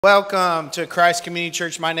Welcome to Christ Community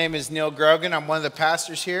Church. My name is Neal Grogan. I'm one of the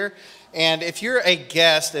pastors here. And if you're a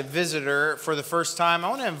guest, a visitor for the first time, I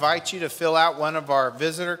want to invite you to fill out one of our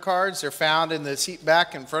visitor cards. They're found in the seat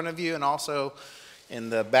back in front of you and also in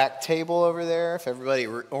the back table over there. If everybody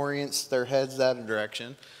orients their heads that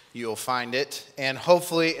direction, you'll find it. And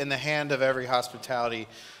hopefully in the hand of every hospitality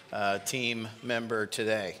team member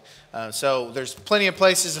today. So there's plenty of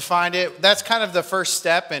places to find it. That's kind of the first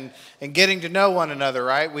step in getting to know one another,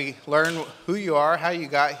 right? We learn who you are, how you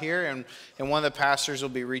got here, and one of the pastors will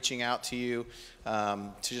be reaching out to you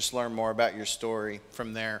to just learn more about your story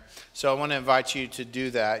from there. So I want to invite you to do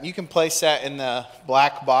that. You can place that in the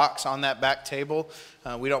black box on that back table.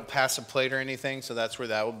 We don't pass a plate or anything, so that's where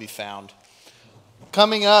that will be found.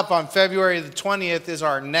 Coming up on February the 20th is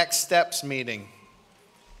our Next Steps meeting.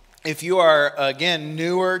 If you are, again,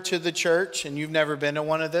 newer to the church and you've never been to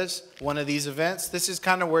one of these events, this is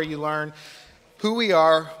kind of where you learn who we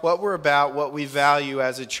are, what we're about, what we value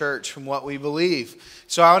as a church, and what we believe.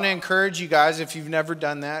 So I want to encourage you guys, if you've never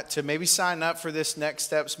done that, to maybe sign up for this Next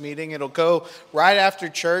Steps meeting. It'll go right after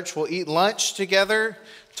church. We'll eat lunch together,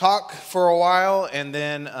 talk for a while, and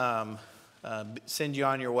then send you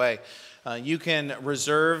on your way. You can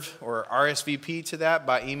reserve or RSVP to that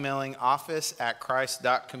by emailing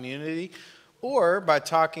office@christ.community or by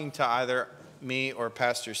talking to either me or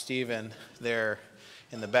Pastor Stephen there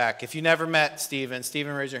in the back. If you never met Stephen,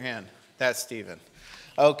 raise your hand. That's Stephen.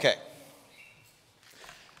 Okay.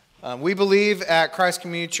 We believe at Christ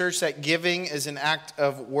Community Church that giving is an act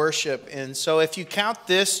of worship. And so if you count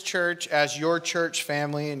this church as your church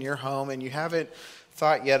family in your home and you haven't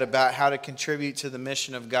thought yet about how to contribute to the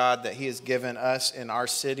mission of God that He has given us in our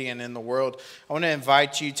city and in the world, I want to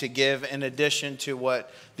invite you to give in addition to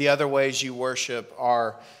what the other ways you worship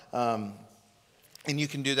are. And you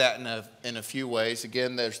can do that in a few ways.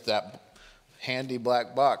 Again, there's that handy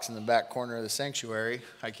black box in the back corner of the sanctuary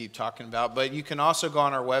I keep talking about. But you can also go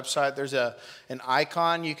on our website. There's an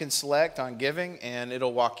icon you can select on giving, and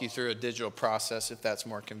it'll walk you through a digital process if that's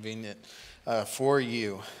more convenient for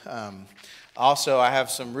you. Also, I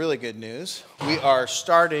have some really good news. We are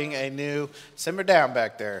starting a new, simmer down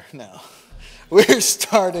back there. No, we're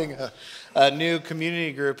starting a new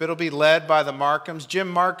community group. It'll be led by the Markhams, Jim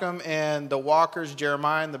Markham and the Walkers,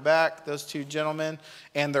 Jeremiah in the back. Those two gentlemen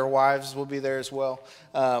and their wives will be there as well.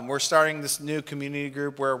 We're starting this new community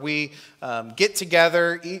group where we get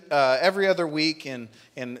together every other week and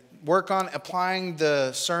work on applying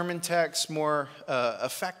the sermon text more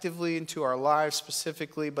effectively into our lives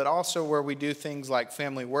specifically, but also where we do things like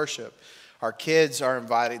family worship. Our kids are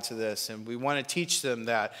invited to this, and we want to teach them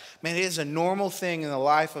that, man, it is a normal thing in the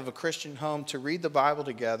life of a Christian home to read the Bible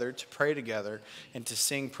together, to pray together, and to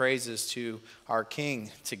sing praises to our King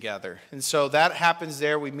together. And so that happens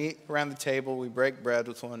there. We meet around the table, we break bread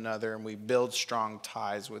with one another, and we build strong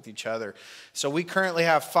ties with each other. So we currently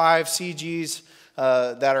have 5 CGs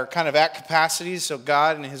that are kind of at capacity. So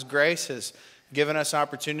God in His grace has given us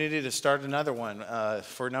opportunity to start another one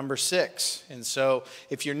for number 6. And so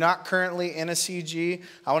if you're not currently in a CG,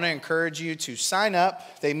 I want to encourage you to sign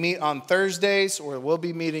up. They meet on Thursdays, or we'll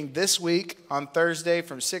be meeting this week on Thursday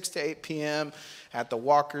from 6 to 8 p.m. at the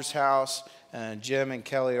Walker's house. Jim and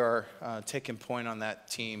Kelly are taking point on that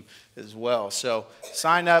team as well. So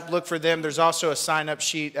sign up, look for them. There's also a sign-up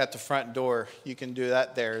sheet at the front door. You can do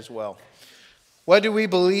that there as well. What do we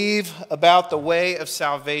believe about the way of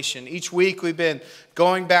salvation? Each week we've been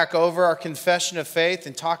going back over our confession of faith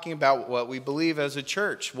and talking about what we believe as a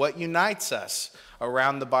church, what unites us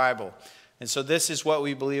around the Bible. And so this is what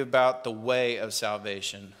we believe about the way of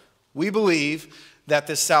salvation. We believe that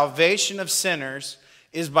the salvation of sinners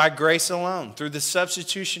is by grace alone, through the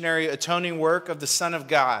substitutionary atoning work of the Son of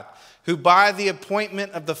God, who by the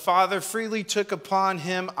appointment of the Father freely took upon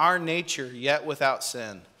Him our nature, yet without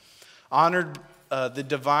sin, honored the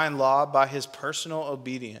divine law by His personal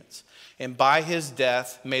obedience, and by His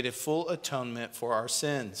death made a full atonement for our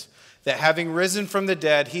sins, that having risen from the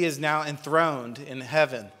dead, He is now enthroned in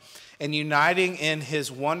heaven, and uniting in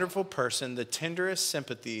His wonderful person the tenderest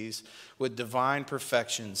sympathies with divine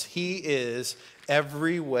perfections. He is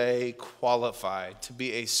every way qualified to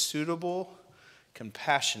be a suitable,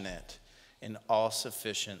 compassionate, and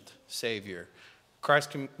all-sufficient Savior.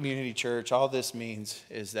 Christ Community Church, all this means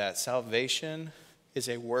is that salvation is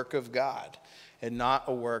a work of God and not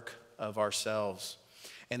a work of ourselves.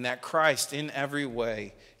 And that Christ in every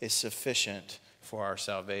way is sufficient for our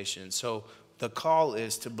salvation. So the call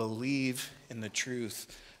is to believe in the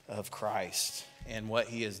truth of Christ and what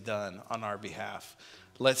He has done on our behalf.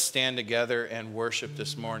 Let's stand together and worship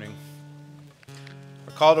this morning.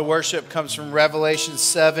 Our call to worship comes from Revelation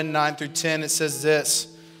 7, 9 through 10. It says this: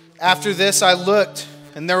 After this I looked,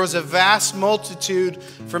 and there was a vast multitude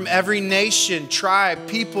from every nation, tribe,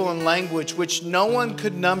 people, and language, which no one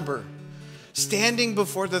could number, standing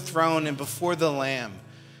before the throne and before the Lamb.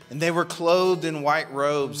 And they were clothed in white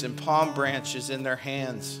robes and palm branches in their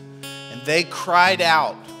hands. And they cried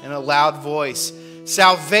out in a loud voice,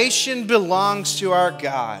 "Salvation belongs to our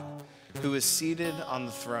God, who is seated on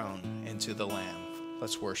the throne, and to the Lamb."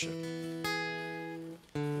 Let's worship.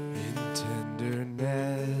 In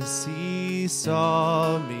tenderness he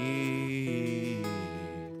saw me,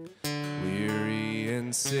 weary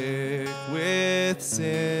and sick with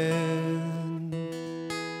sin,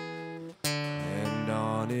 and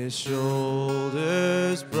on his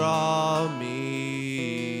shoulders brought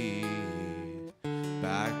me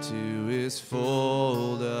back to his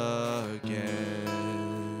fold again.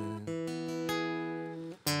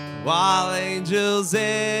 While angels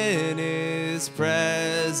in his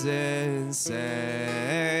presence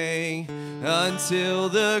sang, until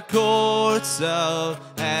the courts of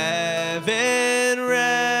heaven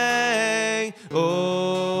rang.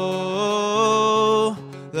 Oh,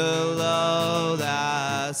 the love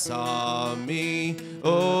that saw me.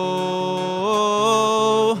 Oh,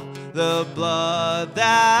 the blood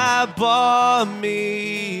that bought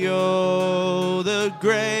me. Oh, the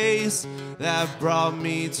grace that brought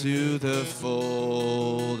me to the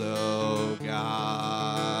fold of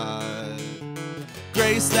God.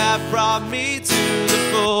 Grace that brought me to the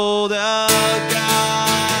fold of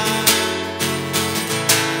God.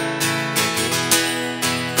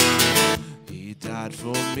 He died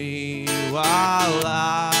for me while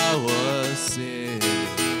I was sinning,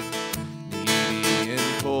 needy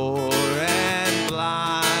and poor and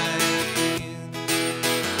blind.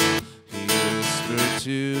 He whispered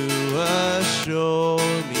to assure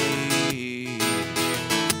me,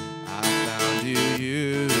 I found you,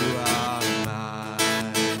 you are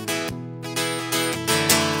mine.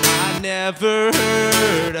 I never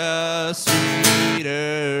heard a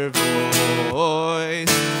sweeter voice.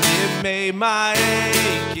 It made my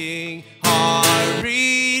aching heart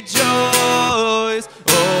rejoice.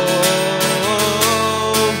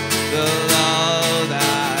 Oh, the love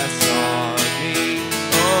that saw me.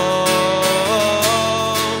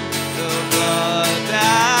 Oh, the blood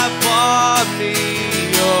that bought me.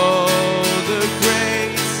 Oh, the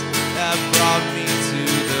grace that brought me to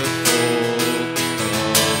the fold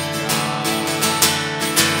of God.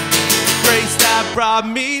 Grace that brought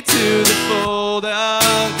me to the fold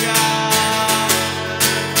of God.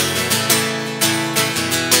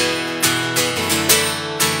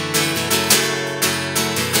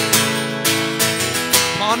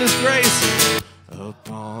 Upon his grace,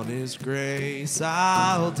 upon his grace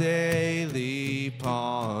I'll daily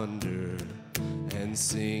ponder and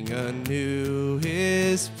sing anew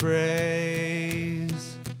his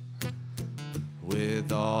praise,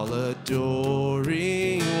 with all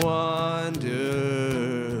adoring wonder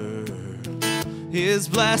his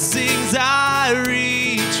blessings I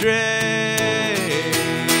retrace.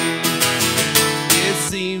 It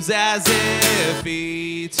seems as if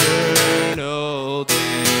eternal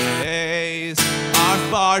days are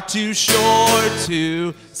far too short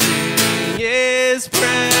to sing his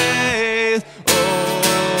praise.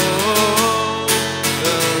 Oh,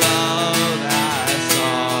 the love that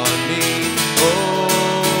saw me.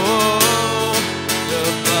 Oh, the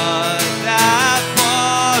blood that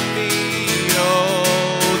bought me.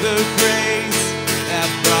 Oh, the grace that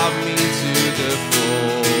brought me to the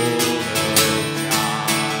fold of God.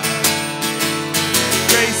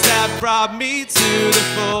 Grace that brought me to the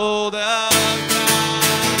fold of God.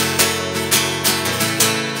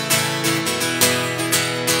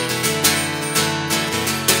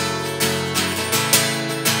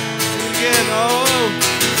 Again, oh,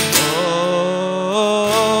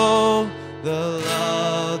 the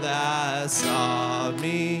love that saw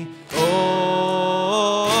me.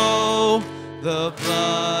 Oh, the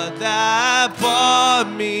blood that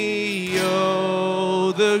bought me.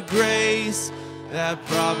 Oh, the grace that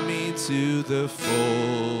brought me to the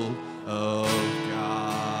fold of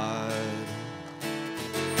God.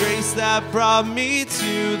 Grace that brought me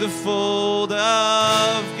to the fold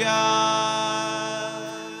of God.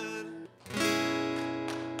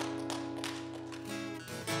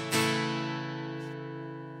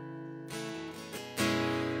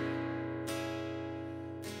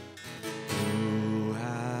 Who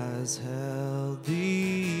has held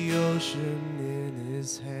the ocean in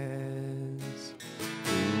his hands?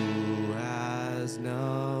 Who has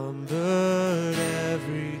numbered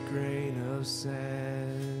every grain of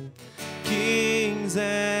sand? Kings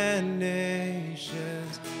and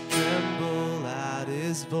nations tremble at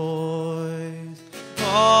his voice.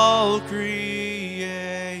 All all creation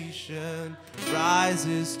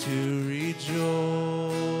rises to rejoice.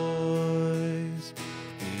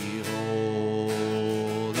 Behold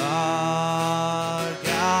our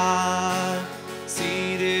God,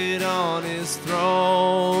 seated on his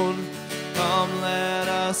throne. Come, let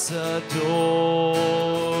us adore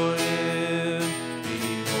him.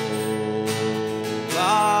 Behold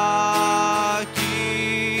our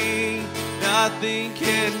King, nothing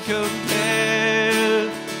can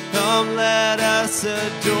compare. Come, let us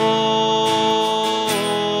adore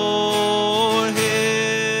him.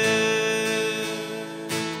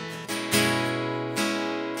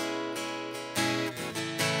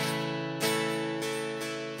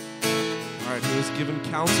 All right, who has given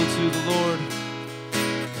counsel to the Lord?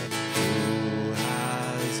 Who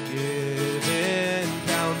has given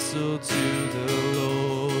counsel to the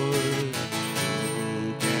Lord?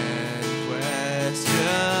 Who can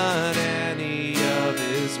question any of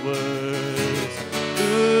his words?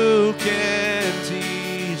 Who can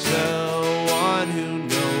teach the one who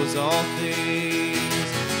knows all things?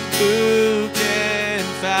 Who can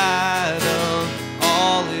fathom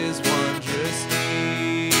all his wondrous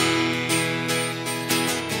deeds?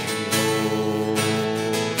 Behold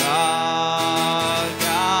our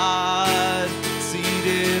God,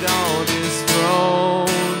 seated on his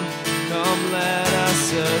throne. Come, let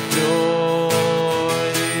us adore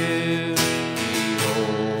him.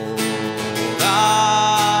 Behold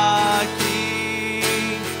our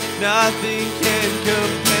King, nothing can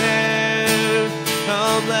compare.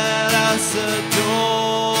 Come, let us adore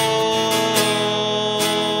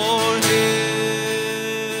him.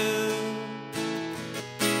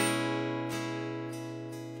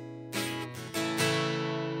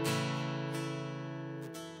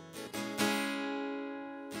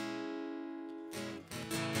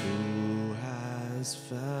 Who has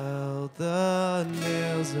felt the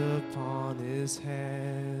nails upon his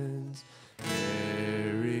hands,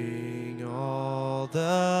 bearing all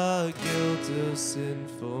the guilt of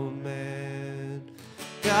sinful man?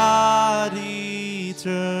 God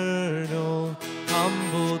eternal,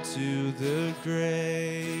 humble to the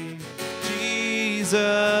grave,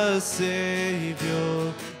 Jesus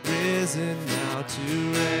Savior, risen now to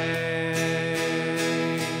reign.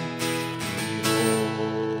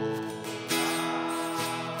 Behold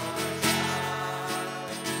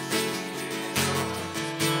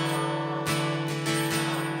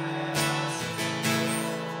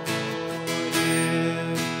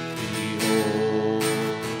him. Behold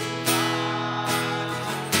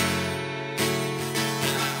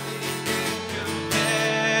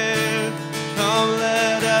compare. Come,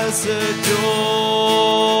 let us adore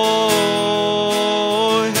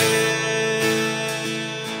him.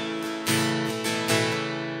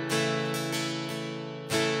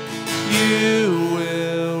 You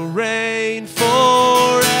will reign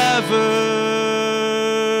forever.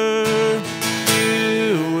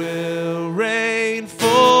 You will reign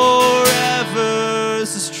forever.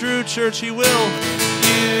 This is true, church. He will.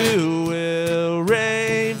 You will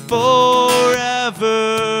reign forever.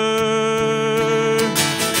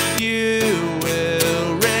 You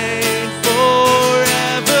will reign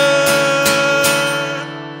forever.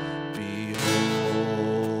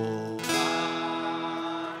 Behold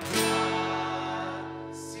our God,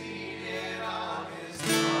 seated on his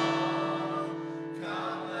throne.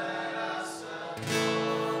 Come, let us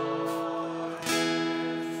adore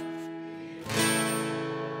him.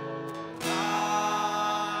 Behold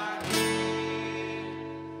our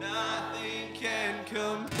King, nothing can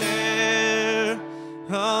compare.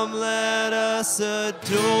 Come, let us adore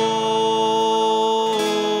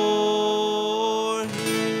him.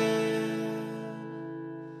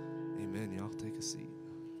 Amen. Y'all take a seat.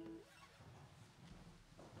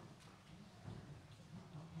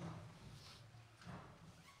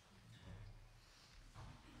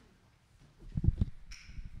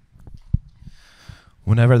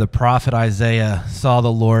 Whenever the prophet Isaiah saw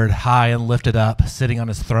the Lord high and lifted up, sitting on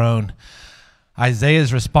his throne,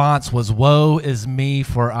 Isaiah's response was, "Woe is me,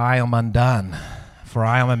 for I am undone. For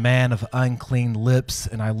I am a man of unclean lips,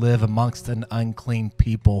 and I live amongst an unclean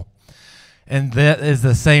people." And that is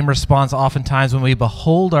the same response oftentimes when we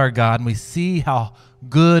behold our God and we see how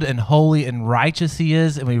good and holy and righteous he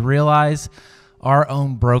is, and we realize our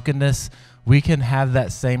own brokenness. We can have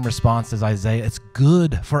that same response as Isaiah. It's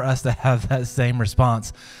good for us to have that same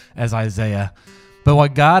response as Isaiah. But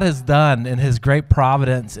what God has done in his great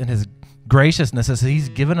providence and his graciousness is he's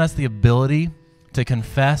given us the ability to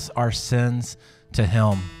confess our sins to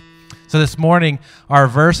him. So this morning, our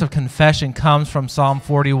verse of confession comes from Psalm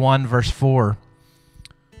 41, verse 4,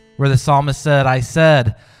 where the psalmist said, "I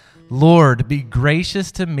said, Lord, be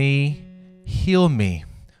gracious to me, heal me,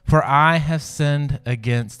 for I have sinned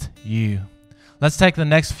against you. Let's take the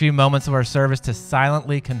next few moments of our service to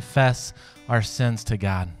silently confess our sins to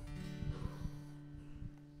God.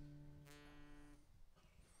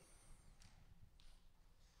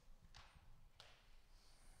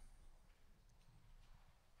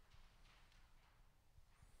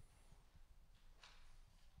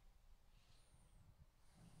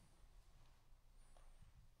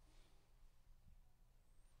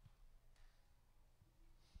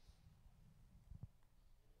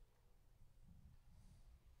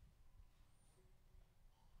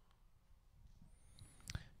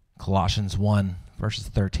 Colossians 1, verses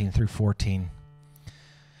 13 through 14.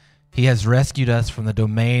 He has rescued us from the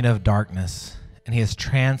domain of darkness, and he has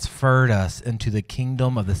transferred us into the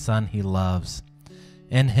kingdom of the Son he loves.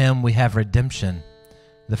 In him we have redemption,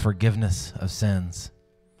 the forgiveness of sins.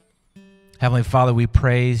 Heavenly Father, we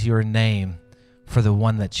praise your name for the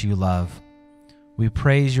one that you love. We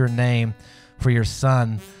praise your name for your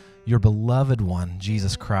Son, your beloved one,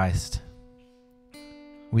 Jesus Christ.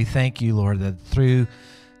 We thank you, Lord, that through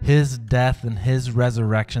his death and his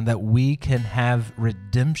resurrection, that we can have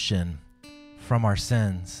redemption from our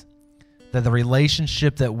sins. That the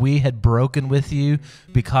relationship that we had broken with you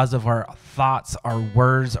because of our thoughts, our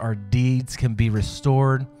words, our deeds can be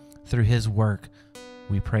restored through his work.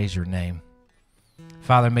 We praise your name.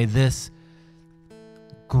 Father, may this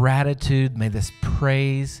gratitude, may this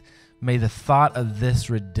praise, may the thought of this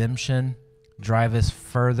redemption drive us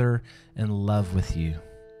further in love with you.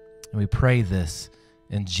 And we pray this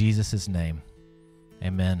in Jesus' name,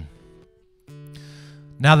 amen.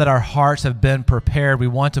 Now that our hearts have been prepared, we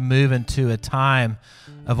want to move into a time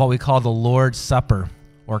of what we call the Lord's Supper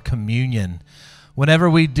or communion. Whenever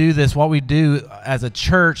we do this, what we do as a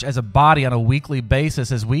church, as a body on a weekly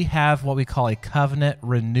basis is we have what we call a covenant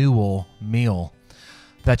renewal meal.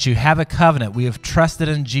 That you have a covenant. We have trusted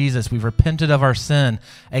in Jesus. We've repented of our sin.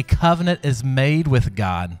 A covenant is made with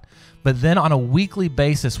God. But then on a weekly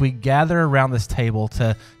basis, we gather around this table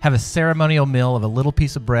to have a ceremonial meal of a little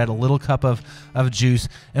piece of bread, a little cup of juice.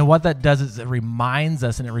 And what that does is it reminds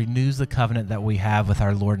us and it renews the covenant that we have with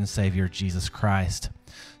our Lord and Savior, Jesus Christ.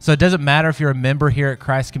 So it doesn't matter if you're a member here at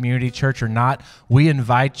Christ Community Church or not. We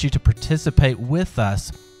invite you to participate with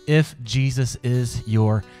us if Jesus is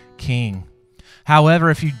your King. However,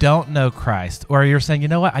 if you don't know Christ, or you're saying, you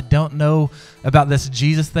know what, I don't know about this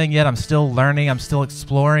Jesus thing yet, I'm still learning, I'm still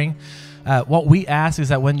exploring, what we ask is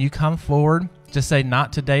that when you come forward, just say,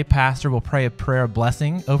 not today, Pastor. We'll pray a prayer of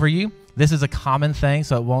blessing over you. This is a common thing,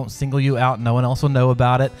 so it won't single you out. No one else will know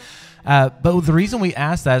about it. But the reason we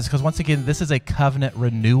ask that is because, once again, this is a covenant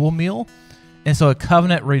renewal meal. And so a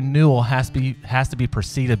covenant renewal has to be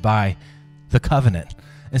preceded by the covenant.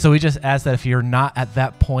 And so we just ask that if you're not at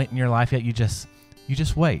that point in your life yet, you just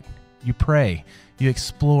wait. You pray. You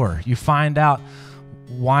explore. You find out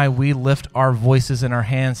why we lift our voices and our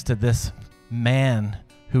hands to this man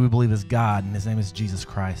who we believe is God, and his name is Jesus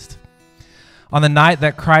Christ. On the night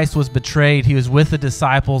that Christ was betrayed, he was with the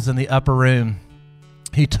disciples in the upper room.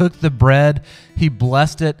 He took the bread, he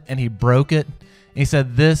blessed it, and he broke it. He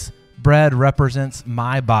said, "This bread represents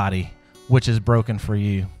my body, which is broken for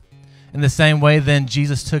you." In the same way, then,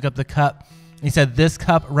 Jesus took up the cup. He said, "This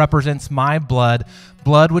cup represents my blood,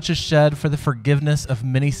 blood which is shed for the forgiveness of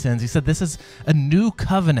many sins." He said, "This is a new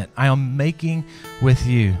covenant I am making with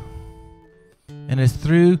you." And it's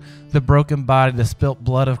through the broken body, the spilt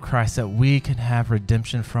blood of Christ, that we can have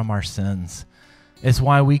redemption from our sins. It's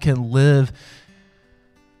why we can live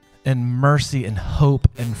in mercy and hope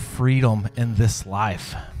and freedom in this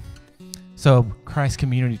life. So, Christ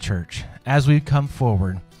Community Church, as we come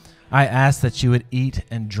forward, I ask that you would eat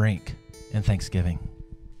and drink in thanksgiving.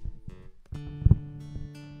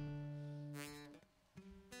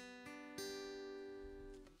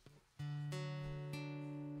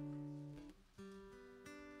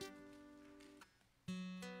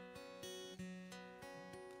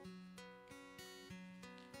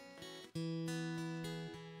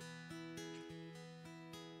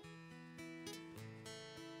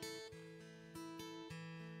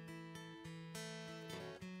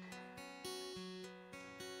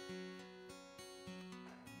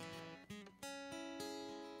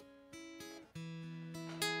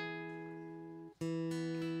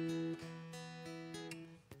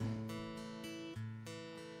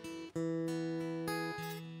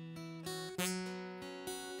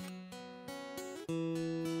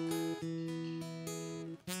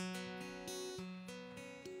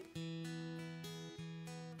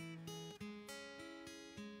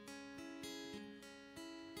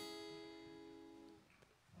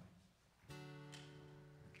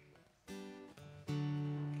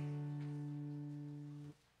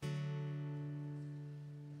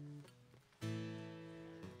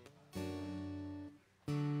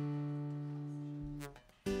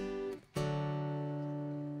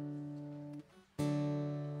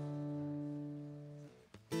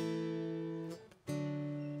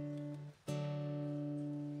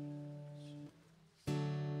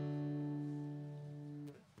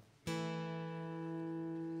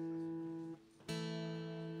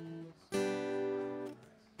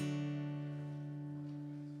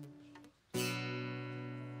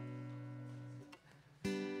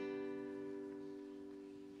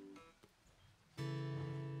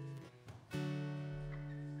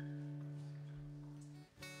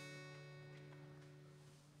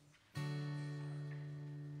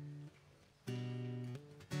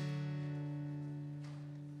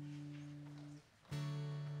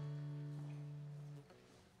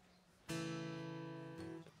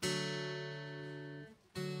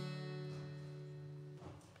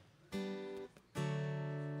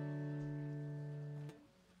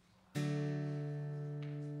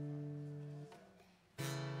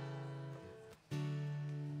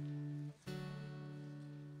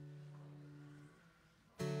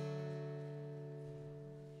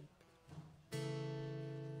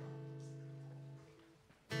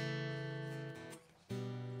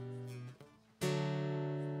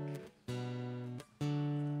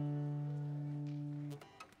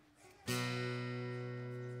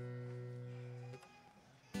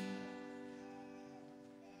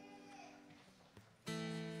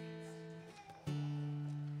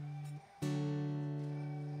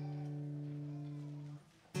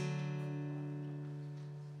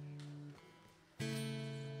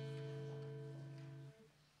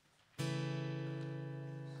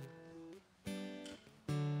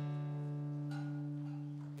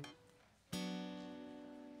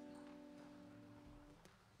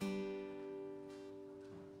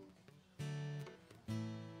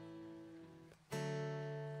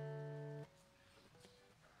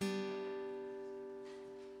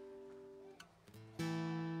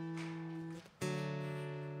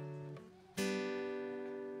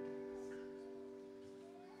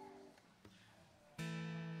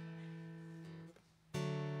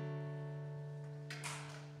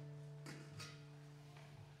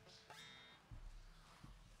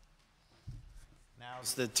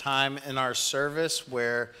 Now's the time in our service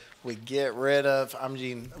where we get rid of,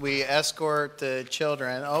 we escort the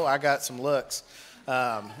children. Oh, I got some looks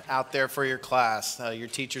out there for your class. Your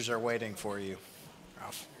teachers are waiting for you.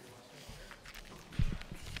 Ralph.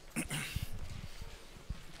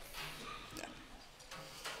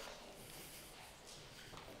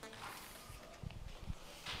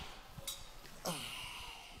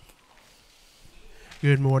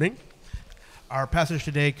 Good morning. Our passage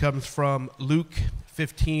today comes from Luke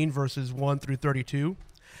 15, verses 1 through 32.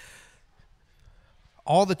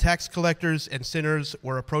 All the tax collectors and sinners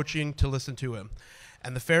were approaching to listen to him,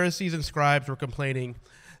 and the Pharisees and scribes were complaining,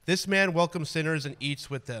 "This man welcomes sinners and eats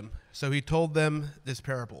with them." So he told them this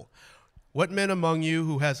parable. "What man among you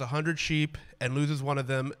who has 100 sheep and loses one of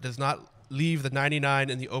them does not leave the 99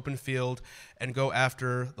 in the open field and go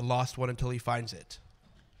after the lost one until he finds it?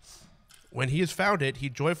 When he has found it, he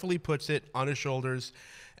joyfully puts it on his shoulders,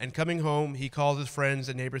 and coming home, he calls his friends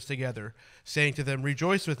and neighbors together, saying to them,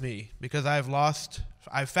 'Rejoice with me, because I've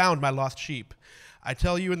found my lost sheep.' I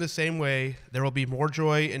tell you, in the same way, there will be more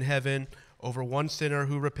joy in heaven over one sinner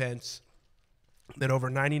who repents than over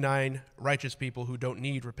 99 righteous people who don't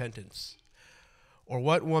need repentance. Or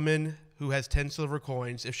what woman who has 10 silver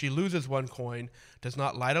coins, if she loses one coin, does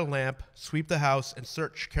not light a lamp, sweep the house, and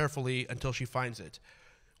search carefully until she finds it?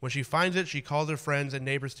 When she finds it, she calls her friends and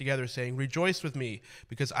neighbors together, saying, 'Rejoice with me,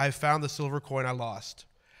 because I have found the silver coin I lost.'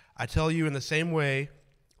 I tell you, in the same way,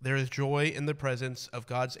 there is joy in the presence of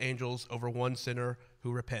God's angels over one sinner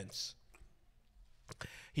who repents."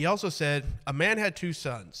 He also said, "A man had 2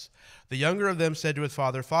 sons. The younger of them said to his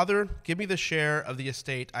father, 'Father, give me the share of the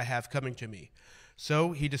estate I have coming to me.'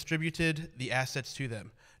 So he distributed the assets to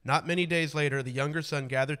them. Not many days later, the younger son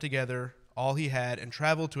gathered together all he had and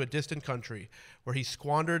traveled to a distant country, where he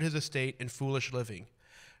squandered his estate in foolish living.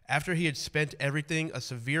 After he had spent everything, a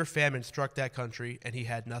severe famine struck that country, and he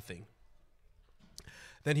had nothing.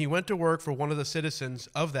 Then he went to work for one of the citizens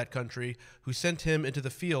of that country, who sent him into the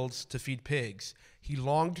fields to feed pigs. He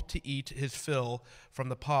longed to eat his fill from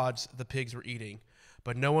the pods the pigs were eating,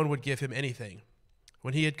 but no one would give him anything.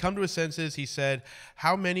 When he had come to his senses, he said,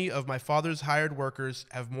 'How many of my father's hired workers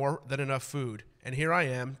have more than enough food, and here I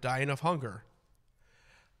am, dying of hunger?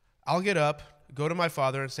 I'll get up, go to my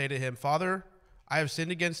father, and say to him, Father, I have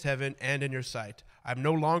sinned against heaven and in your sight. I am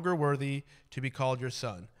no longer worthy to be called your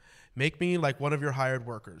son. Make me like one of your hired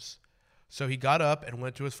workers.' So he got up and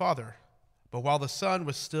went to his father. But while the son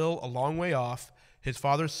was still a long way off, his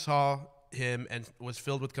father saw him and was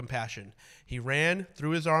filled with compassion. He ran, threw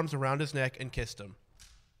his arms around his neck, and kissed him.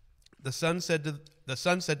 The son said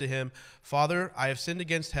to him, 'Father, I have sinned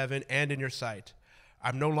against heaven and in your sight.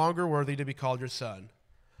 I'm no longer worthy to be called your son.'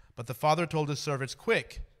 But the father told his servants,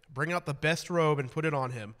 'Quick, bring out the best robe and put it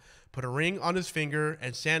on him. Put a ring on his finger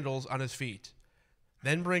and sandals on his feet.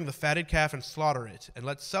 Then bring the fatted calf and slaughter it, and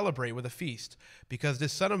let's celebrate with a feast, because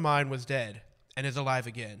this son of mine was dead and is alive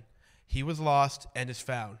again. He was lost and is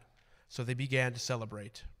found.' So they began to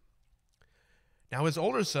celebrate. Now his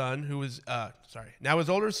older son was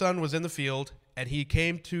in the field, and he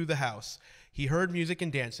came to the house. He heard music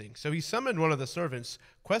and dancing. So he summoned one of the servants,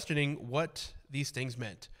 questioning what these things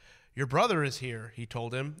meant. 'Your brother is here,' he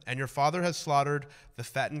told him, 'and your father has slaughtered the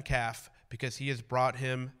fattened calf, because he has brought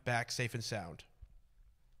him back safe and sound.'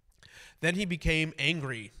 Then he became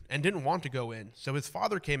angry and didn't want to go in. So his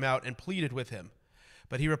father came out and pleaded with him.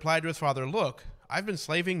 But he replied to his father, 'Look, I've been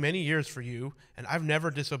slaving many years for you, and I've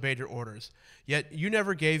never disobeyed your orders. Yet you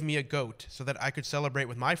never gave me a goat so that I could celebrate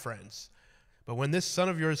with my friends. But when this son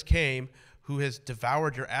of yours came, who has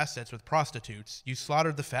devoured your assets with prostitutes, you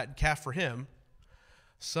slaughtered the fattened calf for him.'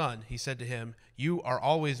 'Son,' he said to him, 'you are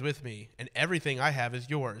always with me, and everything I have is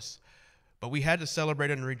yours. But we had to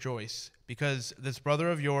celebrate and rejoice, because this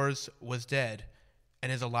brother of yours was dead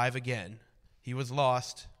and is alive again. He was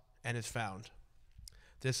lost and is found.'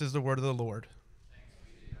 This is the word of the Lord."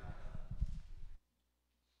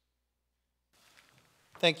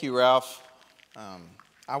 Thank you, Ralph.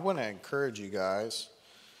 I want to encourage you guys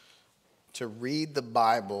to read the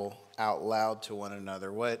Bible out loud to one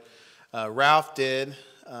another. What Ralph did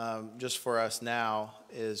just for us now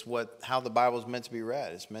is how the Bible is meant to be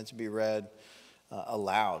read. It's meant to be read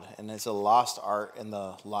aloud, and it's a lost art in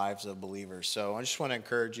the lives of believers. So I just want to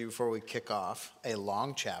encourage you, before we kick off a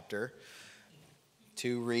long chapter,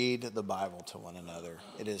 to read the Bible to one another.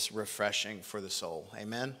 It is refreshing for the soul.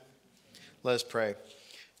 Amen? Let us pray.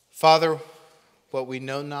 Father, what we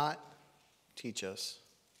know not, teach us.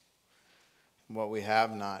 What we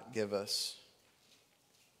have not, give us.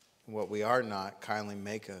 What we are not, kindly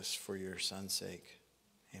make us for your Son's sake.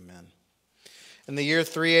 Amen. In the year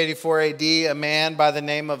 384 AD, a man by the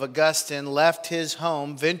name of Augustine left his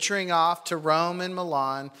home, venturing off to Rome and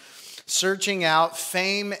Milan, searching out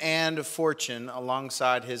fame and fortune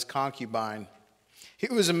alongside his concubine. He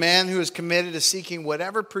was a man who was committed to seeking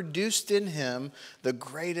whatever produced in him the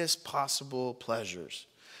greatest possible pleasures,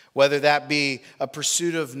 whether that be a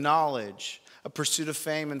pursuit of knowledge, a pursuit of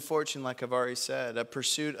fame and fortune, like I've already said, a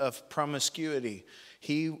pursuit of promiscuity.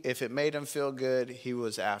 If it made him feel good, he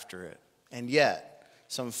was after it. And yet,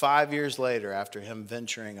 some 5 years later, after him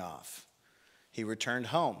venturing off, he returned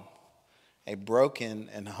home, a broken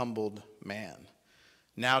and humbled man,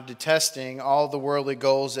 now detesting all the worldly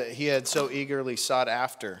goals that he had so eagerly sought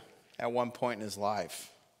after at one point in his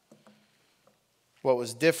life. What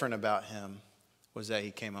was different about him was that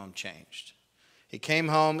he came home changed. He came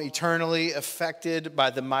home eternally affected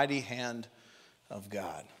by the mighty hand of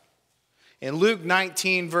God. In Luke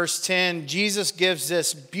 19, verse 10, Jesus gives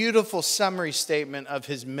this beautiful summary statement of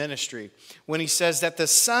his ministry when he says that the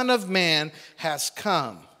Son of Man has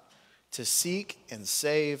come to seek and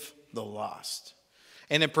save the lost.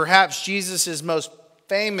 And in perhaps Jesus' most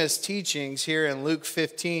famous teachings here in Luke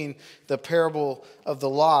 15, the parable of the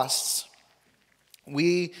lost,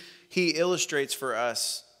 he illustrates for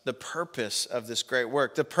us the purpose of this great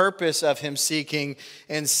work, the purpose of him seeking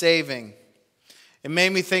and saving. It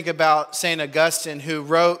made me think about St. Augustine, who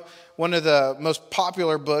wrote one of the most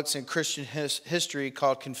popular books in Christian history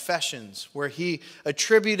called Confessions, where he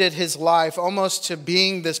attributed his life almost to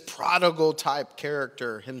being this prodigal type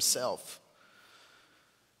character himself.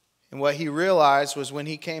 And what he realized was when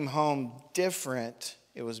he came home different,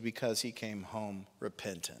 it was because he came home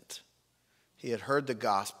repentant. He had heard the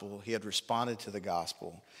gospel, he had responded to the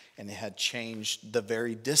gospel, and it had changed the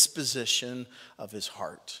very disposition of his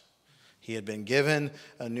heart. He had been given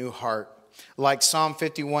a new heart. Like Psalm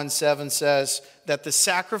 51:7 says, that the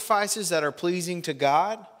sacrifices that are pleasing to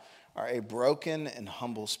God are a broken and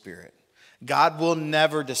humble spirit. God will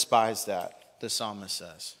never despise that, the psalmist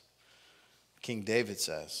says. King David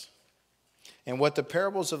says. And what the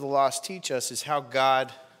parables of the lost teach us is how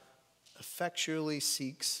God effectually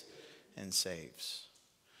seeks and saves.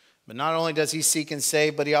 But not only does he seek and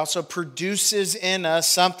save, but he also produces in us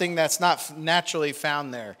something that's not naturally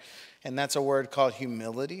found there. And that's a word called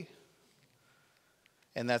humility.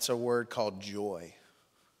 And that's a word called joy.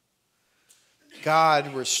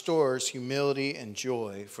 God restores humility and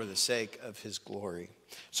joy for the sake of his glory.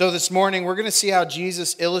 So this morning, we're going to see how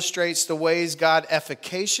Jesus illustrates the ways God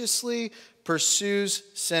efficaciously pursues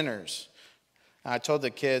sinners. I told the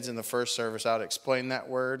kids in the first service I would explain that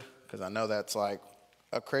word, because I know that's like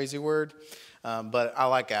a crazy word. But I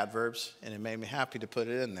like adverbs, and it made me happy to put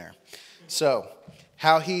it in there. So,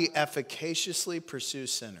 how he efficaciously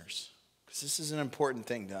pursues sinners. Because this is an important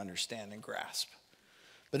thing to understand and grasp.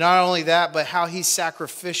 But not only that, but how he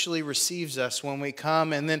sacrificially receives us when we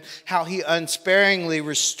come, and then how he unsparingly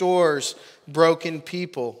restores broken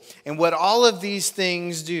people. And what all of these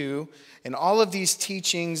things do, and all of these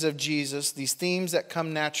teachings of Jesus, these themes that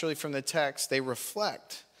come naturally from the text, they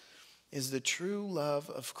reflect, is the true love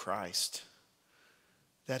of Christ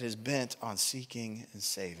that is bent on seeking and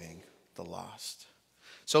saving the lost.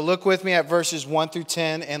 So look with me at verses 1 through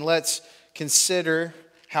 10, and let's consider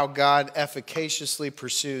how God efficaciously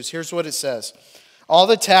pursues. Here's what it says. All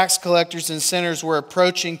the tax collectors and sinners were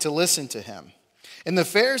approaching to listen to him. And the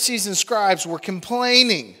Pharisees and scribes were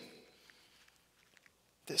complaining.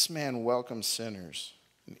 This man welcomes sinners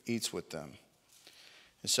and eats with them.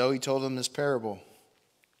 And so he told them this parable.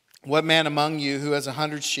 What man among you who has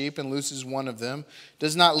 100 sheep and loses one of them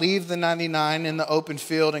does not leave the 99 in the open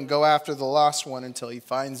field and go after the lost one until he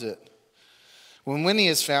finds it? When he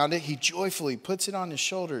has found it, he joyfully puts it on his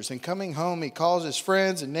shoulders. And coming home, he calls his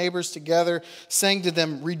friends and neighbors together, saying to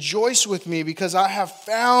them, "Rejoice with me, because I have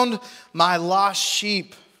found my lost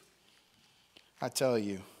sheep." I tell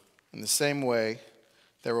you, in the same way,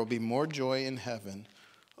 there will be more joy in heaven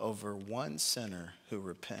over one sinner who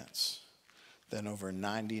repents than over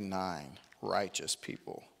 99 righteous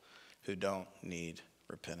people who don't need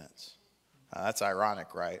repentance. Now, that's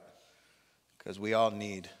ironic, right? Because we all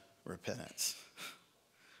need repentance.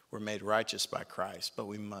 We're made righteous by Christ, but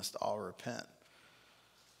we must all repent.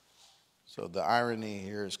 So the irony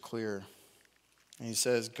here is clear. And he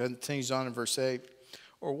says, continues on in verse 8,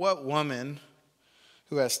 or what woman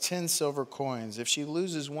who has 10 silver coins, if she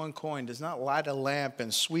loses one coin, does not light a lamp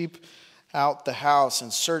and sweep out the house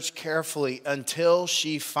and search carefully until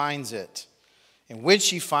she finds it? And when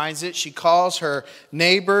she finds it, she calls her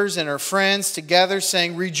neighbors and her friends together,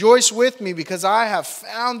 saying, "Rejoice with me, because I have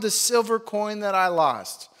found the silver coin that I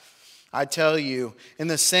lost." I tell you, in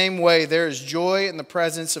the same way, there is joy in the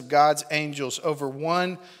presence of God's angels over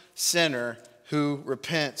one sinner who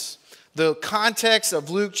repents. The context of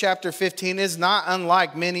Luke chapter 15 is not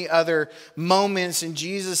unlike many other moments in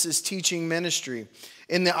Jesus' teaching ministry.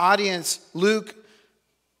 In the audience, Luke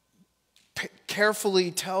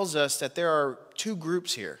carefully tells us that there are two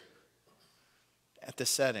groups here at the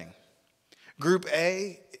setting. Group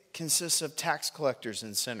A consists of tax collectors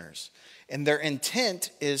and sinners, and their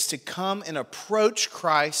intent is to come and approach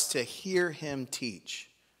Christ to hear him teach.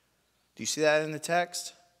 Do you see that in the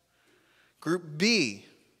text? Group B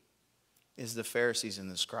is the Pharisees and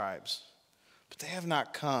the scribes, but they have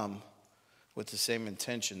not come with the same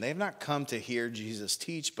intention. They have not come to hear Jesus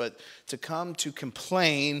teach, but to come to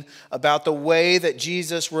complain about the way that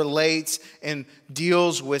Jesus relates and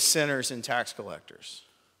deals with sinners and tax collectors.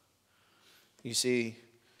 You see,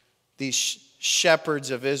 these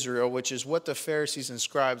shepherds of Israel, which is what the Pharisees and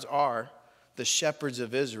scribes are, the shepherds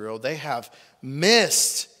of Israel, they have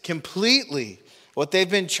missed completely what they've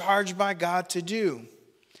been charged by God to do.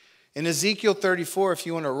 In Ezekiel 34, if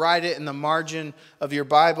you want to write it in the margin of your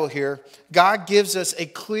Bible here, God gives us a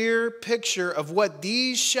clear picture of what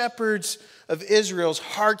these shepherds of Israel's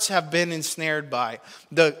hearts have been ensnared by.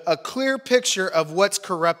 A clear picture of what's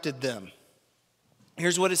corrupted them.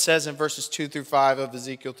 Here's what it says in verses 2 through 5 of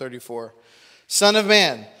Ezekiel 34. Son of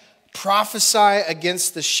man, prophesy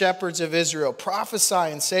against the shepherds of Israel. Prophesy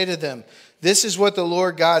and say to them, this is what the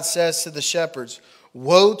Lord God says to the shepherds.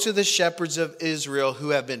 Woe to the shepherds of Israel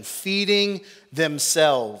who have been feeding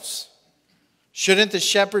themselves. Shouldn't the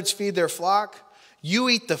shepherds feed their flock? You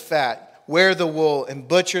eat the fat, wear the wool, and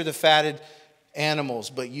butcher the fatted animals,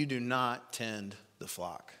 but you do not tend the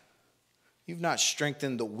flock. You've not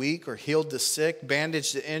strengthened the weak or healed the sick,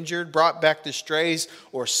 bandaged the injured, brought back the strays,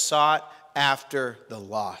 or sought after the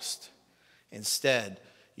lost. Instead,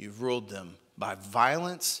 you've ruled them by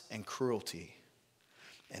violence and cruelty,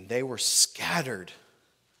 and they were scattered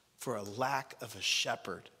for a lack of a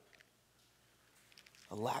shepherd,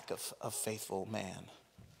 a lack of a faithful man.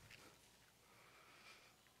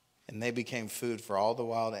 And they became food for all the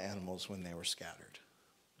wild animals when they were scattered.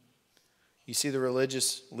 You see, the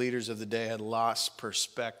religious leaders of the day had lost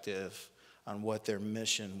perspective on what their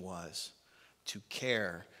mission was, to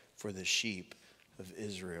care for the sheep of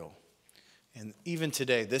Israel. And even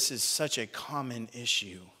today, this is such a common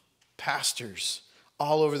issue. Pastors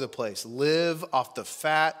all over the place live off the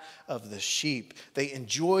fat of the sheep. They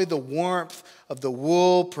enjoy the warmth of the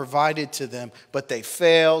wool provided to them, but they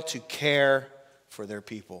fail to care for their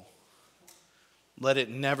people. Let it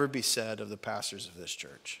never be said of the pastors of this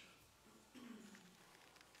church.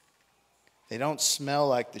 They don't smell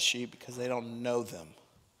like the sheep because they don't know them.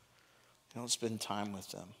 They don't spend time with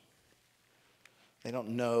them. They don't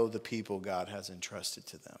know the people God has entrusted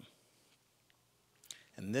to them.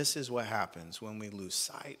 And this is what happens when we lose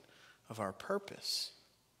sight of our purpose.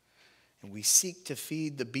 And we seek to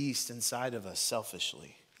feed the beast inside of us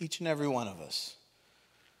selfishly. Each and every one of us.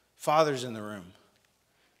 Fathers in the room,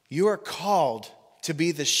 you are called to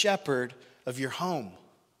be the shepherd of your home.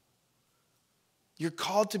 You're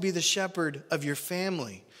called to be the shepherd of your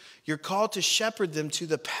family. You're called to shepherd them to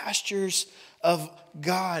the pastures of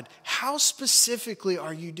God. How specifically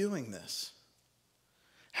are you doing this?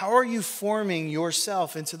 How are you forming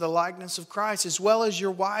yourself into the likeness of Christ, as well as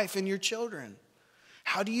your wife and your children?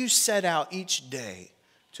 How do you set out each day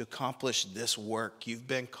to accomplish this work you've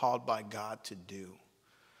been called by God to do?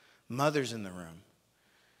 Mothers in the room,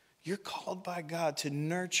 you're called by God to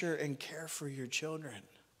nurture and care for your children.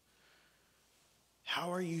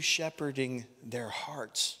 How are you shepherding their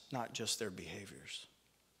hearts, not just their behaviors?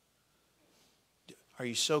 Are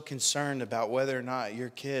you so concerned about whether or not your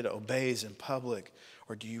kid obeys in public,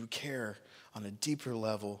 or do you care on a deeper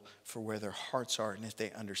level for where their hearts are and if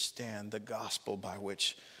they understand the gospel by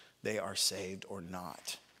which they are saved or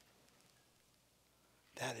not?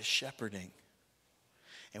 That is shepherding.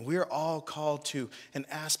 And we are all called to an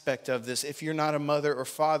aspect of this. If you're not a mother or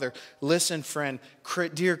father, listen, friend,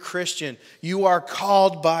 dear Christian, you are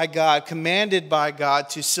called by God, commanded by God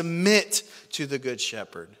to submit to the Good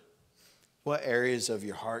Shepherd. What areas of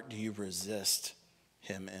your heart do you resist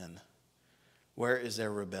him in? Where is there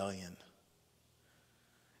rebellion?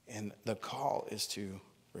 And the call is to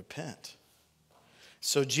repent.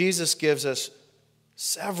 So Jesus gives us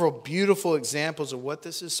several beautiful examples of what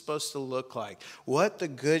this is supposed to look like, what the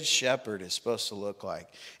Good Shepherd is supposed to look like.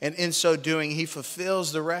 And in so doing, he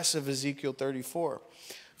fulfills the rest of Ezekiel 34.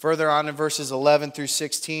 Further on in verses 11 through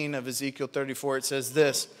 16 of Ezekiel 34, it says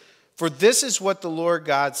this, "For this is what the Lord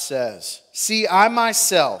God says. See, I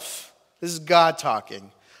myself," this is God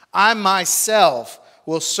talking, "I myself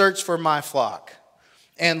will search for my flock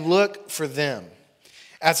and look for them.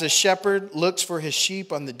 As a shepherd looks for his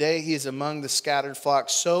sheep on the day he is among the scattered flock,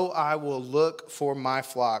 so I will look for my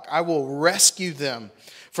flock. I will rescue them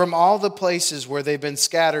from all the places where they've been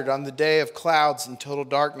scattered on the day of clouds and total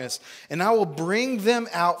darkness. And I will bring them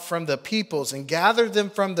out from the peoples and gather them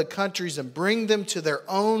from the countries and bring them to their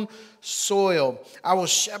own soil. I will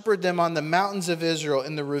shepherd them on the mountains of Israel,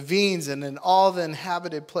 in the ravines, and in all the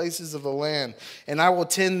inhabited places of the land. And I will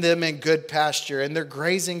tend them in good pasture, and their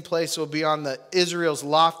grazing place will be on Israel's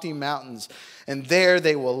lofty mountains. And there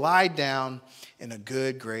they will lie down in a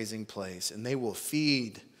good grazing place, and they will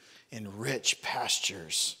feed in rich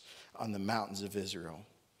pastures on the mountains of Israel.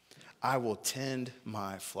 I will tend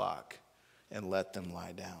my flock and let them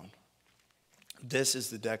lie down. This is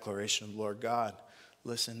the declaration of the Lord God.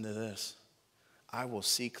 Listen to this. I will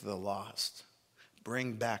seek the lost,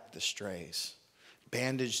 bring back the strays,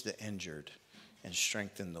 bandage the injured, and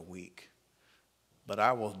strengthen the weak. But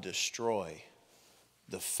I will destroy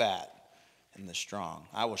the fat and the strong.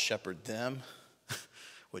 I will shepherd them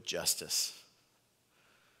with justice.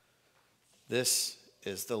 This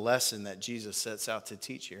is the lesson that Jesus sets out to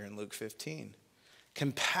teach here in Luke 15.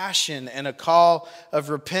 Compassion and a call of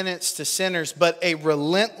repentance to sinners, but a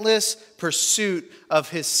relentless pursuit of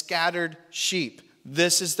his scattered sheep.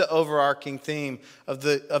 This is the overarching theme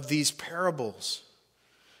of these parables.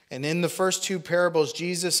 And in the first two parables,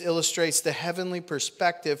 Jesus illustrates the heavenly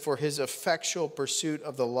perspective for his effectual pursuit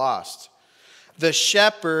of the lost. The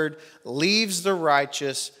shepherd leaves the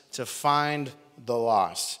righteous to find the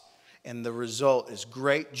lost. And the result is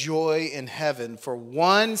great joy in heaven for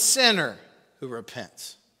one sinner who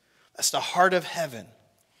repents. That's the heart of heaven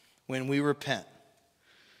when we repent.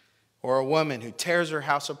 Or a woman who tears her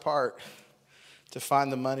house apart to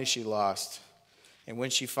find the money she lost. And when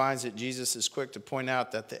she finds it, Jesus is quick to point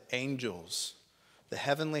out that the angels, the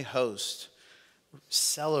heavenly host,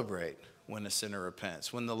 celebrate when a sinner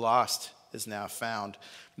repents, when the lost is now found.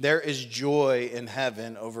 There is joy in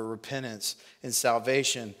heaven over repentance and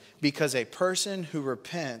salvation, because a person who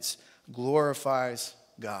repents glorifies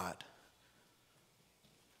God.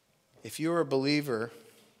 If you are a believer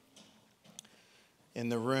in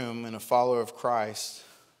the room and a follower of Christ,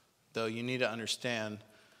 though, you need to understand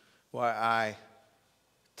why I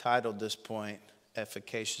titled this point,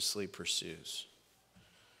 Efficaciously Pursues.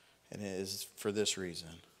 And it is for this reason.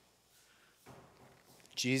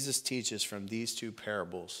 Jesus teaches from these two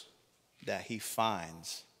parables that he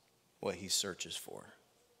finds what he searches for.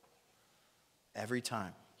 Every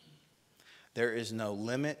time. There is no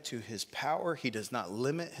limit to his power. He does not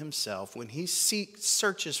limit himself. When he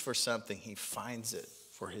searches for something, he finds it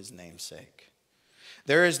for his name's sake.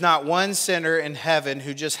 There is not one sinner in heaven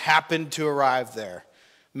who just happened to arrive there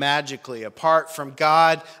magically, apart from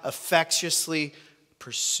God effectuously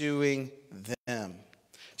pursuing them.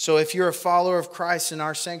 So if you're a follower of Christ in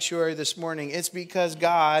our sanctuary this morning, it's because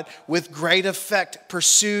God, with great effect,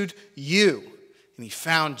 pursued you. And he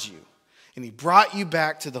found you. And he brought you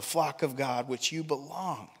back to the flock of God, which you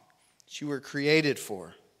belong, which you were created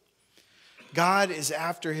for. God is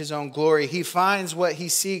after his own glory. He finds what he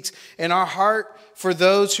seeks. And our heart for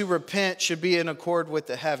those who repent should be in accord with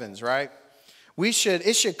the heavens, right?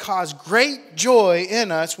 It should cause great joy in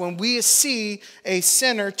us when we see a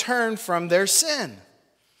sinner turn from their sin.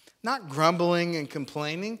 Not grumbling and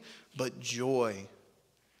complaining, but joy.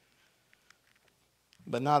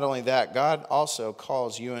 But not only that, God also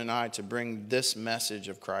calls you and I to bring this message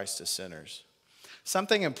of Christ to sinners.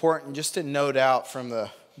 Something important just to note out from the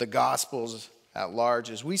Gospels at large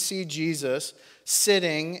is we see Jesus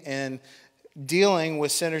sitting and dealing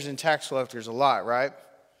with sinners and tax collectors a lot, right?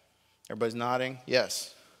 Everybody's nodding?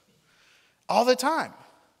 Yes. All the time.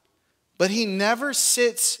 But he never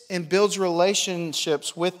sits and builds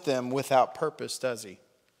relationships with them without purpose, does he?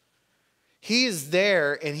 He is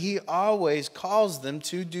there, and he always calls them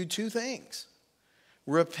to do two things: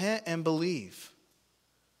 repent and believe.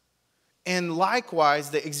 And likewise,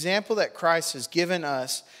 the example that Christ has given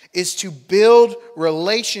us is to build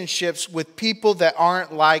relationships with people that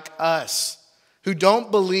aren't like us, who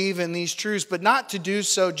don't believe in these truths, but not to do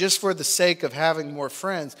so just for the sake of having more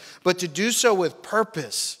friends, but to do so with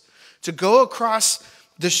purpose, to go across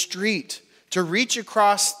the street, to reach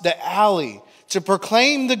across the alley, to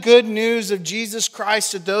proclaim the good news of Jesus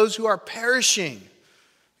Christ to those who are perishing,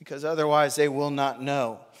 because otherwise they will not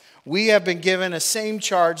know. We have been given a same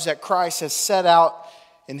charge that Christ has set out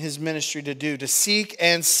in his ministry to do, to seek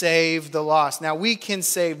and save the lost. Now, we can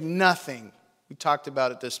save nothing. We talked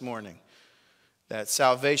about it this morning, that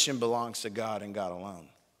salvation belongs to God and God alone.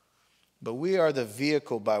 But we are the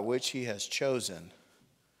vehicle by which he has chosen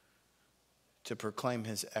to proclaim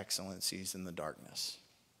his excellencies in the darkness.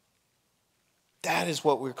 That is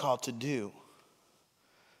what we're called to do.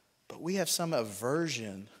 But we have some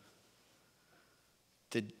aversion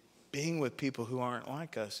to being with people who aren't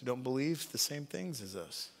like us, who don't believe the same things as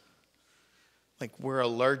us. Like we're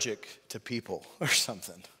allergic to people or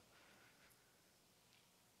something.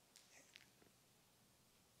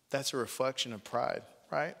 That's a reflection of pride,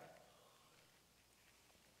 right?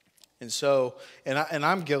 And so, and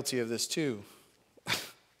I'm guilty of this too.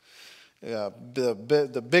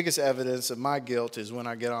 The biggest evidence of my guilt is when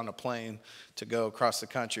I get on a plane to go across the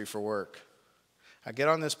country for work. I get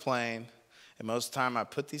on this plane, and most of the time I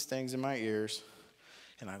put these things in my ears,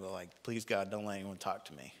 and I go like, please God, don't let anyone talk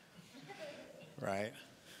to me, right?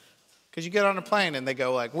 Because you get on a plane, and they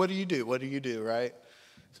go like, what do you do? What do you do, right?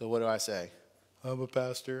 So what do I say? I'm a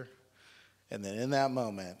pastor. And then in that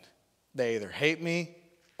moment, they either hate me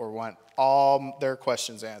or want all their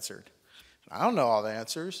questions answered. I don't know all the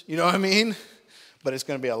answers, you know what I mean? But it's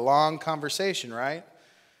going to be a long conversation, right?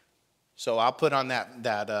 So I'll put on that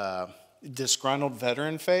disgruntled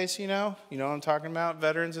veteran face, you know? You know what I'm talking about,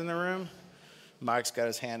 veterans in the room? Mike's got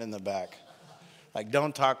his hand in the back. Like,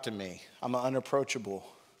 don't talk to me. I'm unapproachable.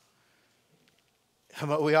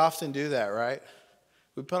 But we often do that, right?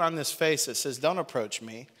 We put on this face that says, don't approach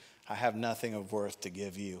me. I have nothing of worth to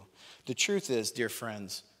give you. The truth is, dear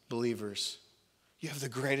friends, believers, you have the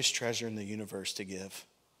greatest treasure in the universe to give.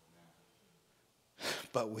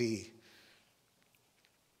 But we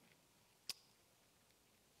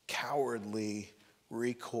cowardly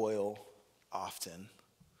recoil often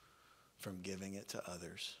from giving it to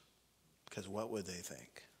others. Because what would they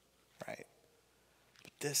think, right?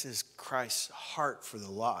 But this is Christ's heart for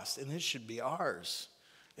the lost, and this should be ours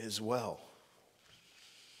as well.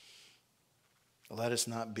 Let us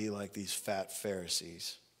not be like these fat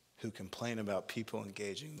Pharisees who complain about people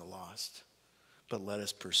engaging the lost, but let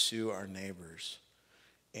us pursue our neighbors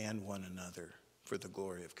and one another for the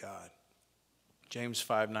glory of God. James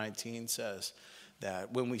 5:19 says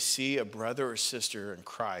that when we see a brother or sister in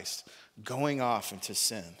Christ going off into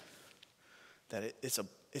sin, that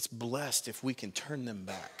it's blessed if we can turn them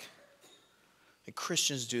back. And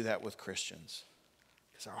Christians do that with Christians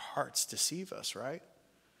because our hearts deceive us, right?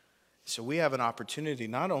 So we have an opportunity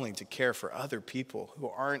not only to care for other people who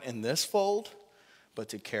aren't in this fold, but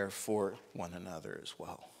to care for one another as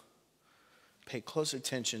well. Pay close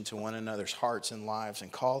attention to one another's hearts and lives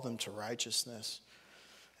and call them to righteousness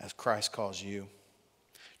as Christ calls you.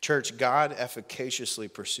 Church, God efficaciously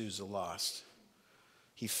pursues the lost.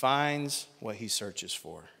 He finds what he searches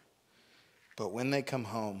for. But when they come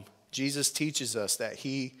home, Jesus teaches us that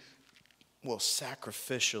he will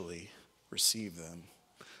sacrificially receive them.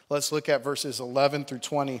 Let's look at verses 11 through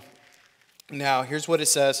 20. Now, here's what it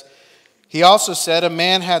says. He also said, a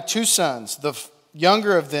man had 2 sons. The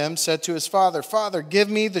younger of them said to his father, Father, give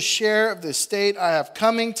me the share of the estate I have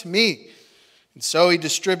coming to me. And so he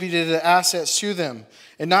distributed the assets to them.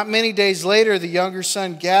 And not many days later, the younger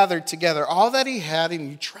son gathered together all that he had, and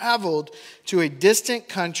he traveled to a distant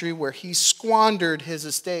country where he squandered his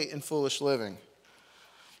estate in foolish living.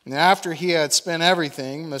 And after he had spent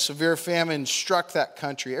everything, a severe famine struck that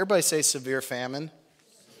country. Everybody say severe famine.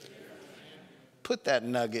 Severe famine. Put that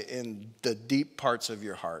nugget in the deep parts of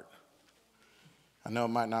your heart. I know it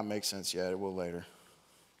might not make sense yet. It will later.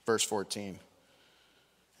 Verse 14.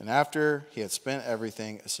 And after he had spent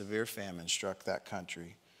everything, a severe famine struck that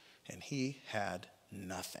country, and he had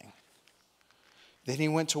nothing. Then he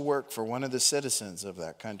went to work for one of the citizens of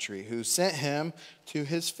that country, who sent him to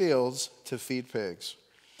his fields to feed pigs.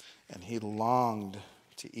 And he longed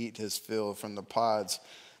to eat his fill from the pods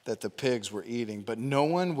that the pigs were eating, but no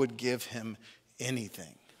one would give him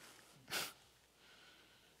anything.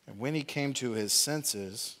 And when he came to his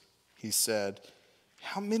senses, he said,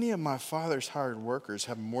 how many of my father's hired workers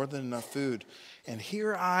have more than enough food? And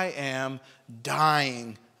here I am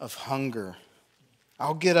dying of hunger.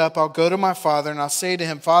 I'll get up, I'll go to my father, and I'll say to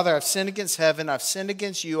him, Father, I've sinned against heaven, I've sinned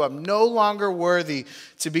against you. I'm no longer worthy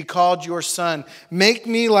to be called your son. Make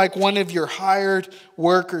me like one of your hired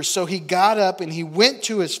workers. So he got up and he went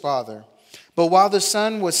to his father. But while the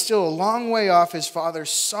son was still a long way off, his father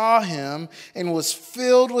saw him and was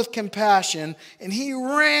filled with compassion. And he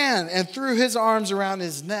ran and threw his arms around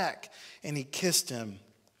his neck and he kissed him.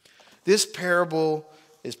 This parable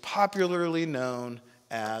is popularly known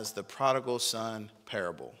as the prodigal son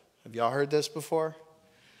parable. Have y'all heard this before?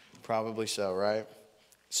 Probably so, right?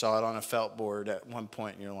 Saw it on a felt board at one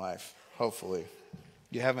point in your life, hopefully.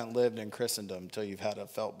 You haven't lived in Christendom until you've had a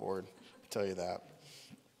felt board, I'll tell you that.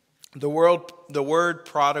 The word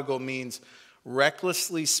prodigal means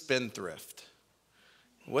recklessly spendthrift.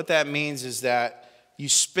 What that means is that you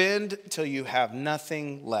spend till you have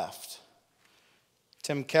nothing left.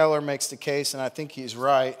 Tim Keller makes the case, and I think he's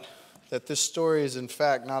right, that this story is in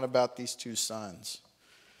fact not about these two sons,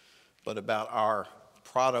 but about our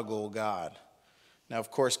prodigal God. Now, of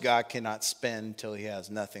course, God cannot spend till he has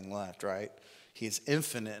nothing left, right? He is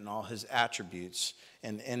infinite in all his attributes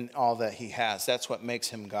and in all that he has. That's what makes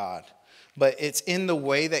him God. But it's in the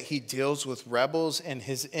way that he deals with rebels and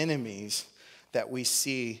his enemies that we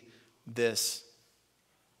see this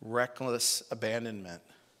reckless abandonment.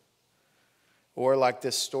 Or like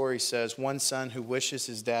this story says, one son who wishes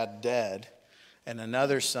his dad dead, and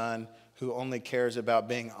another son who only cares about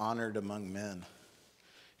being honored among men.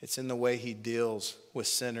 It's in the way he deals with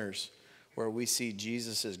sinners where we see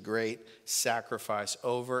Jesus' great sacrifice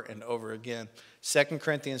over and over again. 2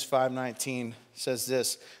 Corinthians 5:19 says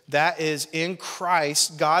this, that is, in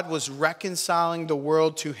Christ, God was reconciling the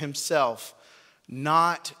world to himself,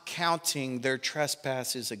 not counting their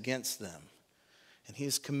trespasses against them. And he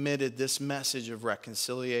has committed this message of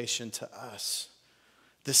reconciliation to us.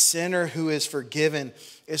 The sinner who is forgiven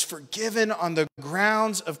on the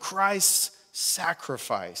grounds of Christ's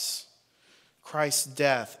sacrifice, Christ's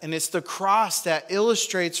death. And it's the cross that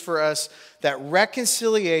illustrates for us that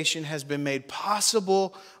reconciliation has been made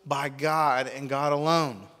possible by God and God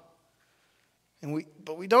alone.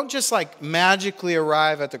 But we don't just like magically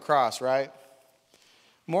arrive at the cross, right?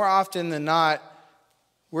 More often than not,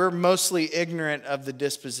 we're mostly ignorant of the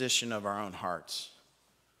disposition of our own hearts.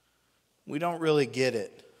 We don't really get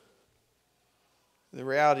it. The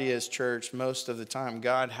reality is, church, most of the time,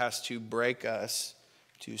 God has to break us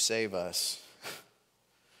to save us.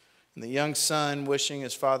 And the young son, wishing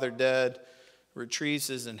his father dead, retrieves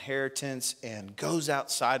his inheritance and goes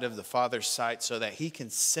outside of the father's sight so that he can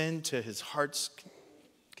sin to his heart's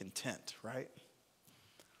content, right?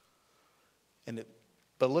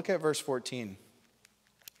 But look at verse 14.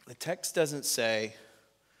 The text doesn't say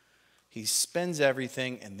he spends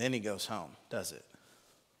everything and then he goes home, does it?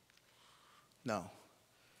 No.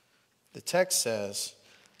 The text says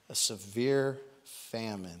a severe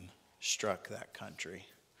famine struck that country.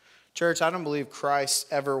 Church, I don't believe Christ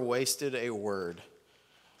ever wasted a word.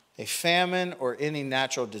 A famine or any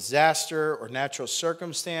natural disaster or natural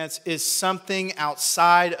circumstance is something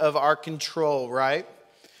outside of our control, right?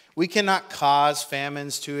 We cannot cause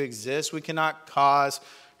famines to exist. We cannot cause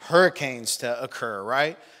hurricanes to occur,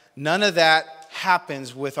 right? None of that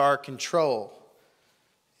happens with our control.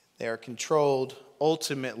 They are controlled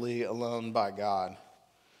ultimately alone by God.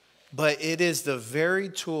 But it is the very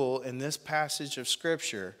tool in this passage of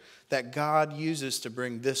Scripture that God uses to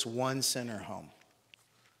bring this one sinner home.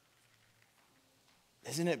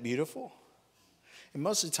 Isn't it beautiful? And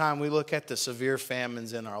most of the time we look at the severe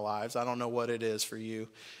famines in our lives, I don't know what it is for you,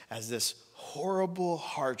 as this horrible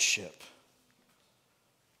hardship,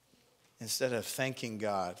 instead of thanking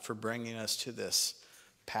God for bringing us to this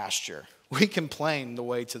pasture. We complain the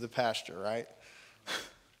way to the pasture, right?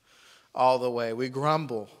 All the way. We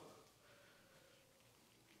grumble.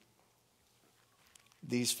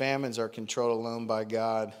 These famines are controlled alone by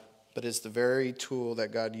God, but it's the very tool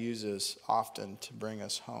that God uses often to bring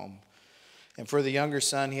us home. And for the younger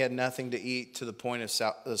son, he had nothing to eat to the point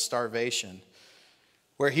of starvation,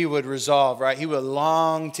 where he would resolve, right? He would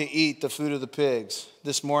long to eat the food of the pigs.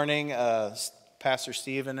 This morning, Pastor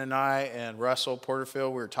Stephen and I and Russell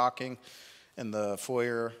Porterfield, we were talking in the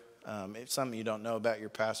foyer. Something you don't know about your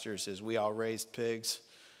pastors is we all raised pigs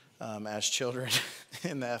as children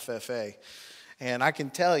in the FFA. And I can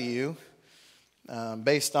tell you,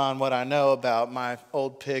 based on what I know about my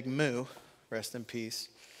old pig Moo, rest in peace,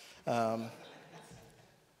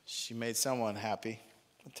 she made someone happy.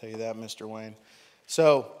 I'll tell you that, Mr. Wayne.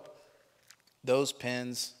 So, those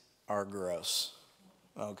pens are gross,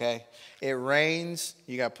 okay? It rains,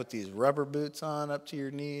 you got to put these rubber boots on up to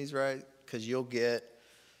your knees, right? Because you'll get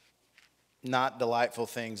not delightful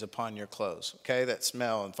things upon your clothes, okay, that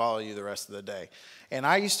smell and follow you the rest of the day. And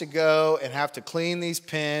I used to go and have to clean these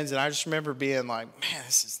pens, and I just remember being like, man,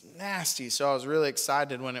 this is nasty. So I was really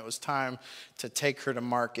excited when it was time to take her to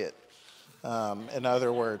market, in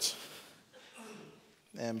other words.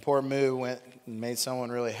 And poor Moo went and made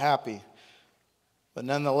someone really happy. But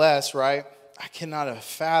nonetheless, right, I cannot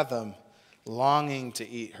fathom longing to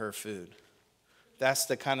eat her food. That's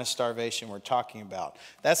the kind of starvation we're talking about.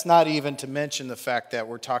 That's not even to mention the fact that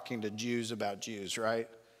we're talking to Jews about Jews, right?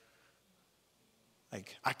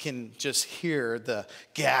 Like, I can just hear the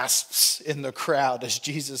gasps in the crowd as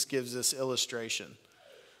Jesus gives this illustration.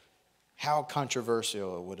 How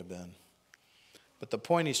controversial it would have been. But the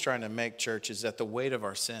point he's trying to make, church, is that the weight of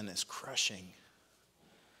our sin is crushing.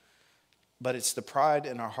 But it's the pride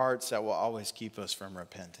in our hearts that will always keep us from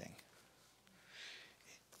repenting.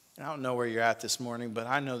 And I don't know where you're at this morning, but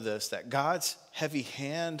I know this, that God's heavy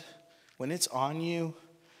hand, when it's on you,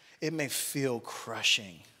 it may feel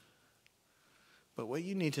crushing. But what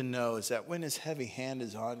you need to know is that when his heavy hand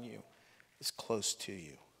is on you, it's close to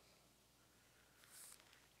you.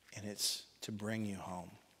 And it's to bring you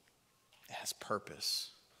home. It has purpose.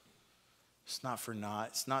 It's not for naught.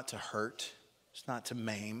 It's not to hurt. It's not to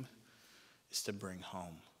maim. It's to bring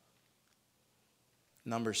home.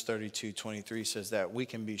 Numbers 32:23 says that we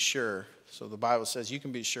can be sure. So the Bible says you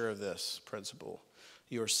can be sure of this principle.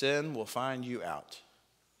 Your sin will find you out.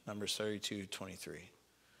 Numbers 32:23.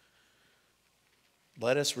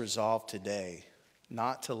 Let us resolve today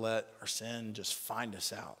not to let our sin just find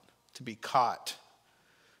us out, to be caught,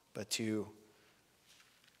 but to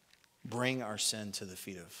bring our sin to the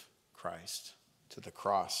feet of Christ, to the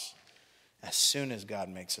cross, as soon as God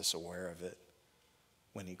makes us aware of it,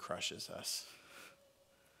 when he crushes us.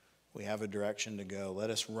 We have a direction to go. Let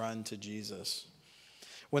us run to Jesus.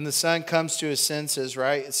 When the son comes to his senses,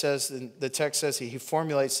 right, it says, the text says he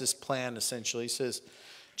formulates this plan essentially.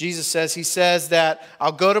 Jesus says that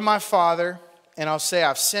I'll go to my Father and I'll say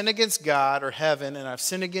I've sinned against God or heaven and I've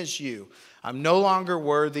sinned against you. I'm no longer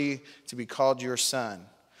worthy to be called your son.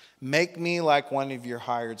 Make me like one of your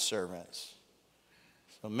hired servants.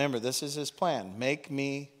 So remember, this is his plan. Make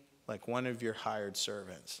me like one of your hired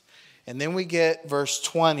servants. And then we get verse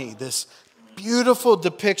 20, this beautiful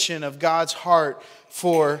depiction of God's heart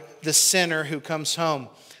for the sinner who comes home.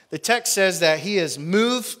 The text says that he is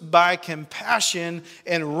moved by compassion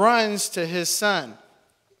and runs to his son.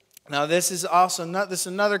 Now, this is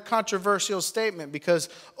another controversial statement because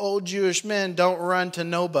old Jewish men don't run to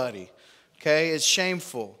nobody. Okay, it's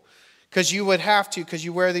shameful. Because you would have to, because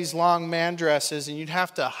you wear these long man dresses and you'd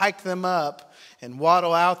have to hike them up and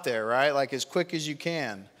waddle out there, right? Like as quick as you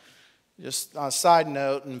can. Just on a side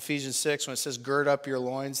note, in Ephesians 6, when it says gird up your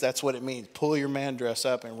loins, that's what it means. Pull your man dress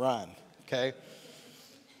up and run, okay?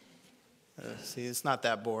 See, it's not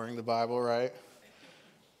that boring, the Bible, right?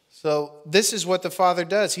 So this is what the Father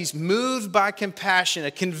does. He's moved by compassion,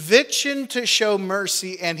 a conviction to show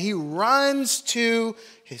mercy, and he runs to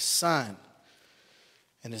his son.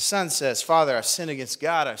 And his son says, Father, I've sinned against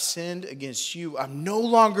God. I've sinned against you. I'm no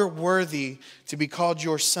longer worthy to be called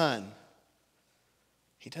your son.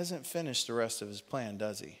 He doesn't finish the rest of his plan,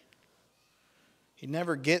 does he? He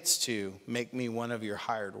never gets to make me one of your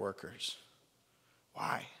hired workers.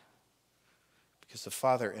 Why? Because the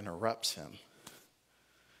Father interrupts him.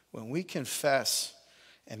 When we confess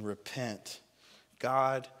and repent,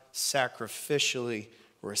 God sacrificially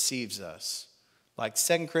receives us. Like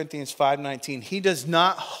 2 Corinthians 5:19, he does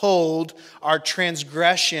not hold our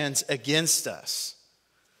transgressions against us,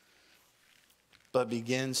 but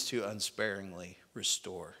begins to unsparingly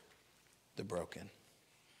restore the broken.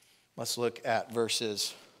 Let's look at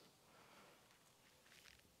verses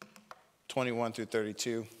 21 through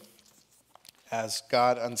 32 as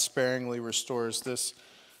God unsparingly restores this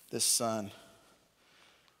son.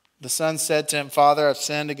 The son said to him, Father, I've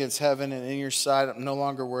sinned against heaven and in your sight. I'm no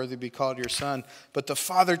longer worthy to be called your son. But the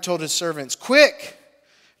father told his servants, quick,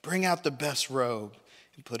 bring out the best robe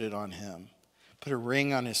and put it on him. Put a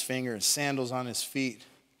ring on his finger and sandals on his feet.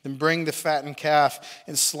 Then bring the fattened calf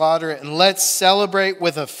and slaughter it. And let's celebrate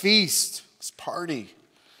with a feast. Let's party.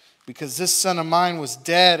 Because this son of mine was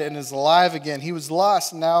dead and is alive again. He was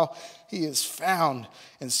lost, and now he is found.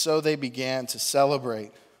 And so they began to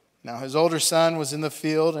celebrate. Now his older son was in the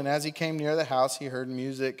field, and as he came near the house, he heard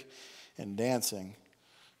music and dancing.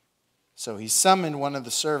 So he summoned one of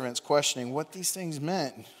the servants, questioning what these things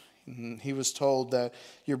meant. And he was told that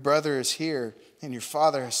your brother is here, and your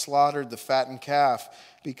father has slaughtered the fattened calf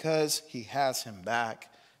because he has him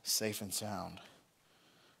back safe and sound.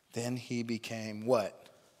 Then he became what?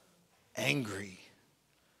 Angry.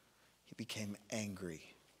 He became angry.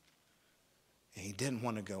 And he didn't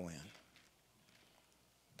want to go in.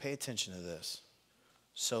 Pay attention to this.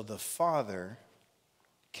 So the father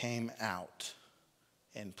came out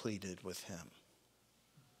and pleaded with him.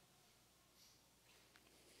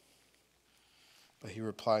 But he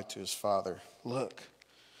replied to his father, look,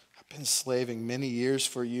 I've been slaving many years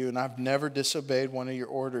for you, and I've never disobeyed one of your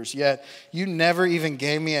orders. Yet you never even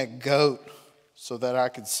gave me a goat so that I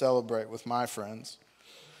could celebrate with my friends.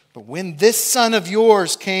 But when this son of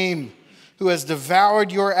yours came, who has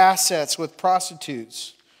devoured your assets with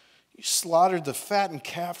prostitutes, you slaughtered the fattened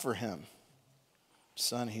calf for him.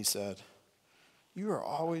 Son, he said, you are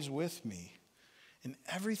always with me, and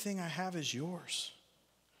everything I have is yours.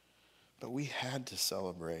 But we had to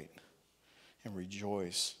celebrate and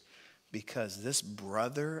rejoice because this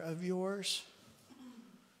brother of yours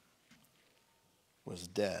was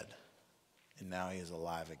dead, and now he is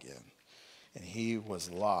alive again. And he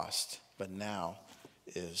was lost, but now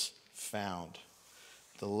is found.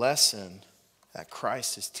 The lesson that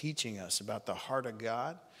Christ is teaching us about the heart of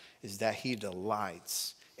God is that he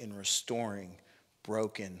delights in restoring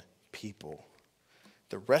broken people.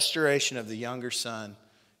 The restoration of the younger son,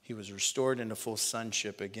 he was restored into full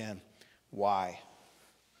sonship again. Why?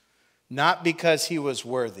 Not because he was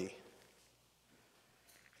worthy.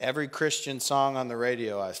 Every Christian song on the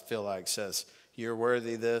radio, I feel like, says, you're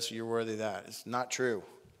worthy this, you're worthy that. It's not true.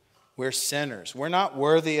 We're sinners. We're not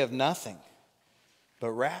worthy of nothing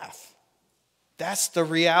but wrath. That's the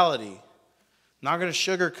reality. Not going to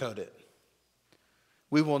sugarcoat it.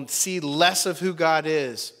 We will see less of who God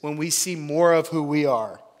is when we see more of who we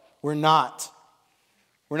are. We're not.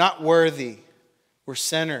 We're not worthy. We're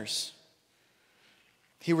sinners.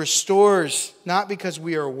 He restores not because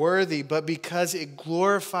we are worthy, but because it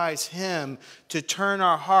glorifies him to turn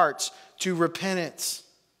our hearts to repentance,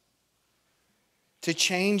 to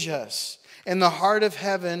change us. And the heart of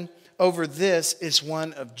heaven over this is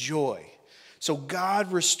one of joy. So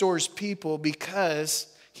God restores people because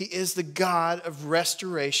he is the God of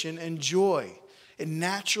restoration and joy. It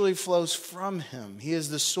naturally flows from him. He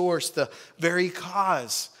is the source, the very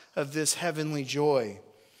cause of this heavenly joy.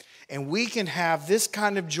 And we can have this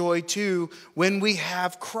kind of joy too when we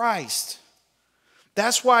have Christ.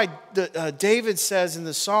 That's why David says in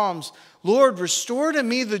the Psalms, Lord, restore to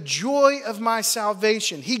me the joy of my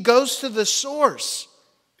salvation. He goes to the source.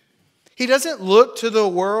 He doesn't look to the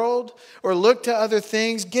world or look to other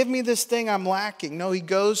things. Give me this thing I'm lacking. No, he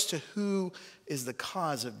goes to who is the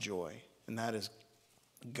cause of joy, and that is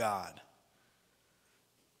God.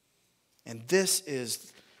 And this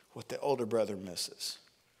is what the older brother misses.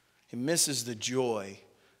 He misses the joy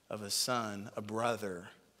of a son, a brother,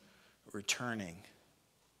 returning,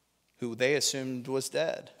 who they assumed was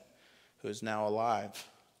dead, who is now alive.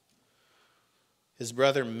 His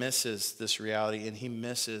brother misses this reality, and he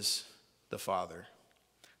misses the father.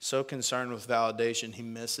 So concerned with validation, he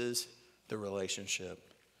misses the relationship.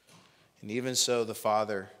 And even so, the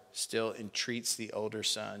father still entreats the older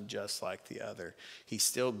son just like the other. He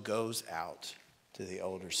still goes out to the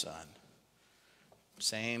older son.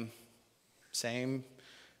 Same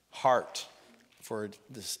heart for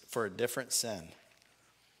a different sin.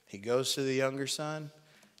 He goes to the younger son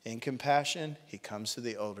in compassion. He comes to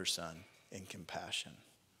the older son in compassion.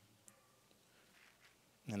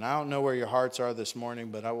 And I don't know where your hearts are this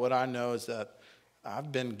morning, but what I know is that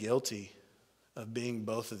I've been guilty of being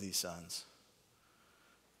both of these sons.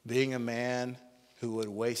 Being a man who would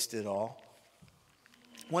waste it all.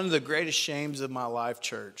 One of the greatest shames of my life,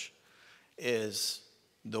 church, is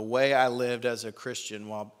the way I lived as a Christian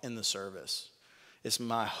while in the service. It's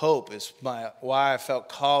my hope. It's why I felt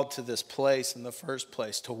called to this place in the first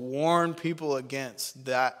place, to warn people against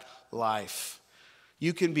that life.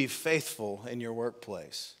 You can be faithful in your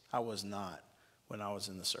workplace. I was not when I was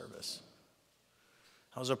in the service.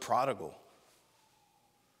 I was a prodigal.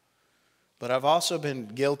 But I've also been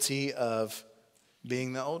guilty of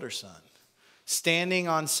being the older son. Standing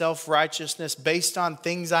on self-righteousness based on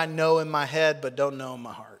things I know in my head but don't know in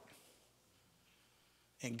my heart.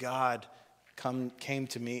 And God came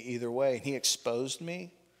to me either way. And he exposed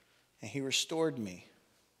me and he restored me.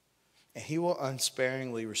 And he will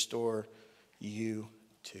unsparingly restore you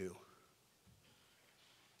too.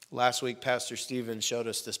 Last week, Pastor Stephen showed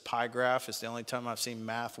us this pie graph. It's the only time I've seen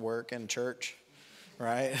math work in church,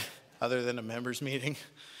 right? Other than a members meeting.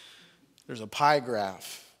 There's a pie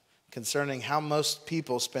graph concerning how most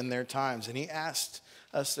people spend their times. And he asked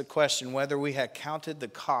us the question whether we had counted the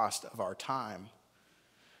cost of our time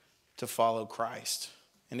to follow Christ.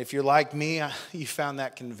 And if you're like me, you found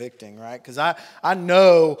that convicting, right? Because I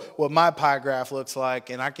know what my pie graph looks like,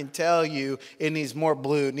 and I can tell you it needs more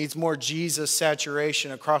blue. It needs more Jesus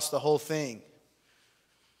saturation across the whole thing.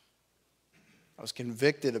 I was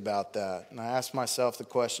convicted about that, and I asked myself the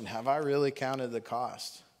question, have I really counted the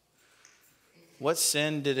cost? What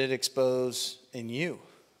sin did it expose in you?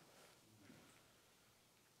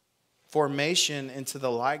 Formation into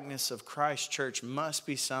the likeness of Christ, church, must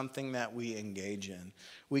be something that we engage in.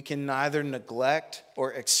 We can neither neglect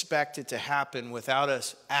or expect it to happen without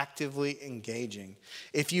us actively engaging.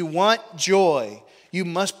 If you want joy, you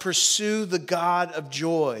must pursue the God of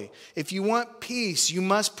joy. If you want peace, you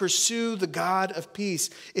must pursue the God of peace.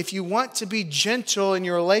 If you want to be gentle in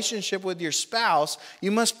your relationship with your spouse,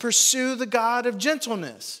 you must pursue the God of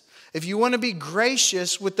gentleness. If you want to be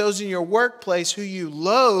gracious with those in your workplace who you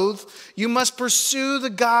loathe, you must pursue the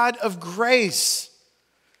God of grace.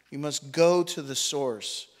 You must go to the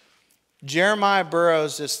source. Jeremiah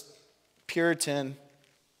Burroughs, this Puritan,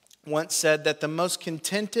 once said that the most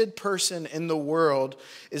contented person in the world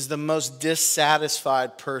is the most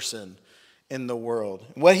dissatisfied person in the world.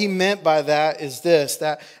 What he meant by that is this,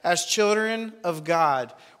 that as children of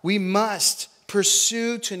God, we must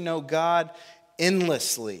pursue to know God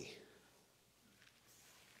endlessly.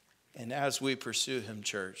 And as we pursue him,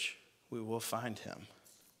 church, we will find him.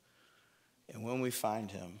 And when we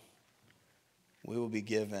find him, we will be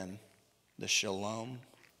given the shalom,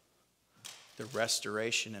 the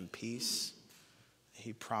restoration and peace that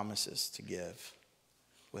he promises to give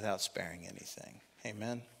without sparing anything.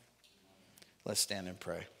 Amen. Let's stand and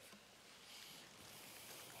pray.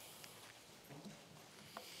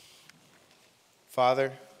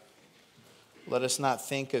 Father, let us not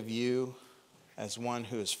think of you as one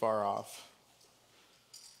who is far off.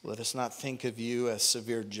 Let us not think of you as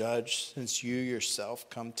severe judge, since you yourself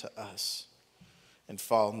come to us and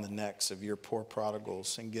fall in the necks of your poor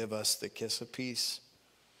prodigals and give us the kiss of peace.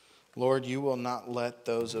 Lord, you will not let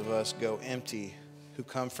those of us go empty who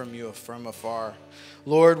come from you from afar.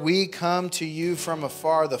 Lord, we come to you from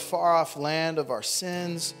afar, the far-off land of our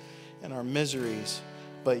sins and our miseries,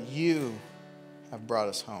 but you have brought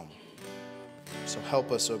us home. So help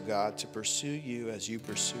us, O God, to pursue you as you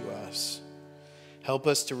pursue us. Help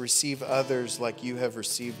us to receive others like you have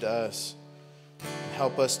received us. And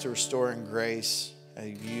help us to restore in grace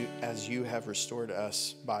as you have restored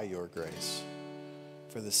us by your grace.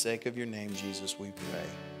 For the sake of your name, Jesus, we pray.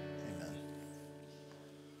 Amen.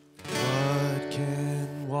 What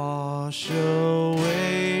can wash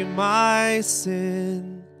away my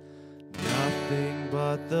sin? Nothing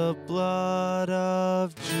but the blood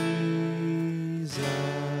of Jesus.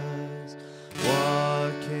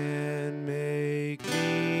 What can make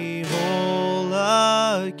me whole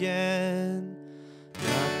again?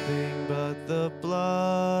 Nothing but the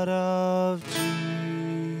blood of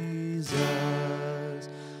Jesus.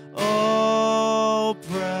 Oh,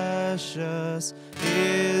 precious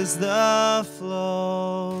is the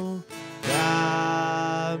flow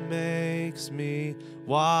that makes me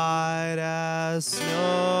white as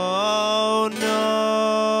snow.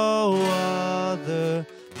 No other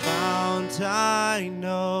fount I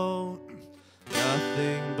know,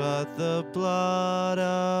 nothing but the blood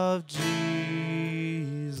of Jesus.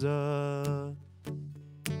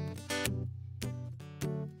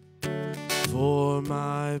 For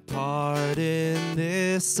my part in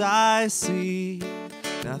this I see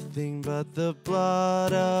nothing but the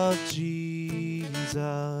blood of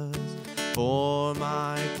Jesus. For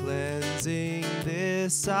my cleansing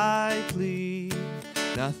this I plead,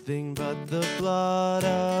 nothing but the blood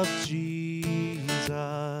of Jesus.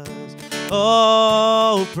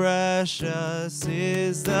 Oh, precious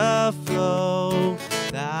is the flow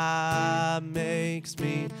that makes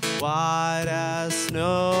me white as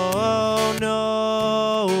snow.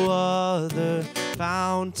 No other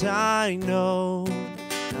fount I know,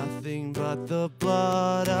 nothing but the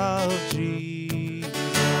blood of Jesus.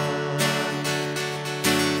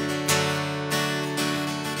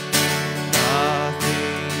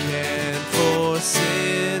 Nothing can for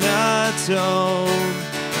sin atone,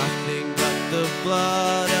 nothing but the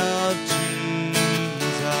blood of Jesus.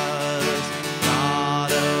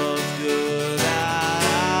 Not of good that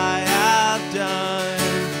I have done,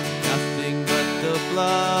 nothing but the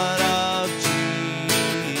blood of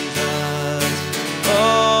Jesus.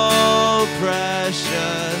 Oh,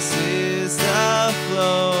 precious is the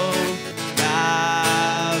flow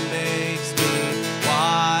that makes me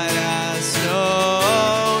white as snow.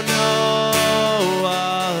 No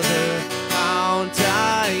other fount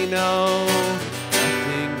I know,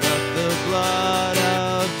 nothing but the blood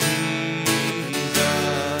of Jesus.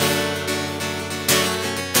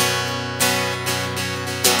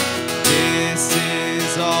 This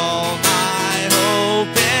is all my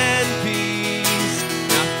hope and peace,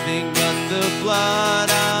 nothing but the blood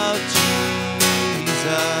of Jesus.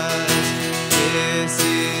 This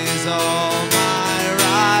is all my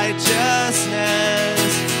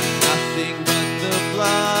righteousness, nothing but the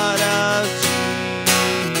blood of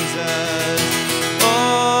Jesus.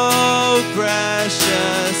 Oh,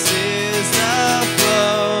 precious is the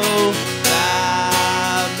flow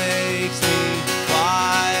that makes me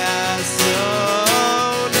white as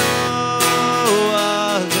snow. No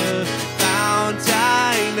other fount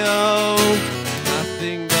I know,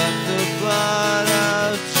 nothing but the blood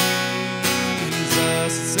of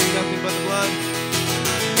Jesus. Sing nothing but the blood.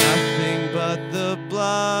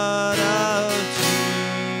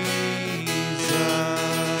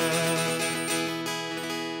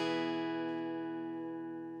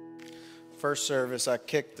 first service, I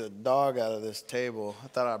kicked the dog out of this table. I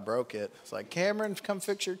thought I broke it. It's like, Cameron, come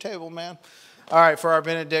fix your table, man. All right, for our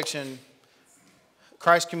benediction,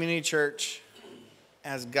 Christ Community Church,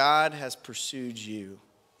 as God has pursued you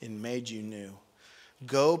and made you new,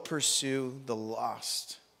 go pursue the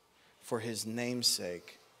lost for his name's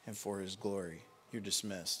sake and for his glory. You're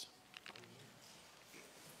dismissed.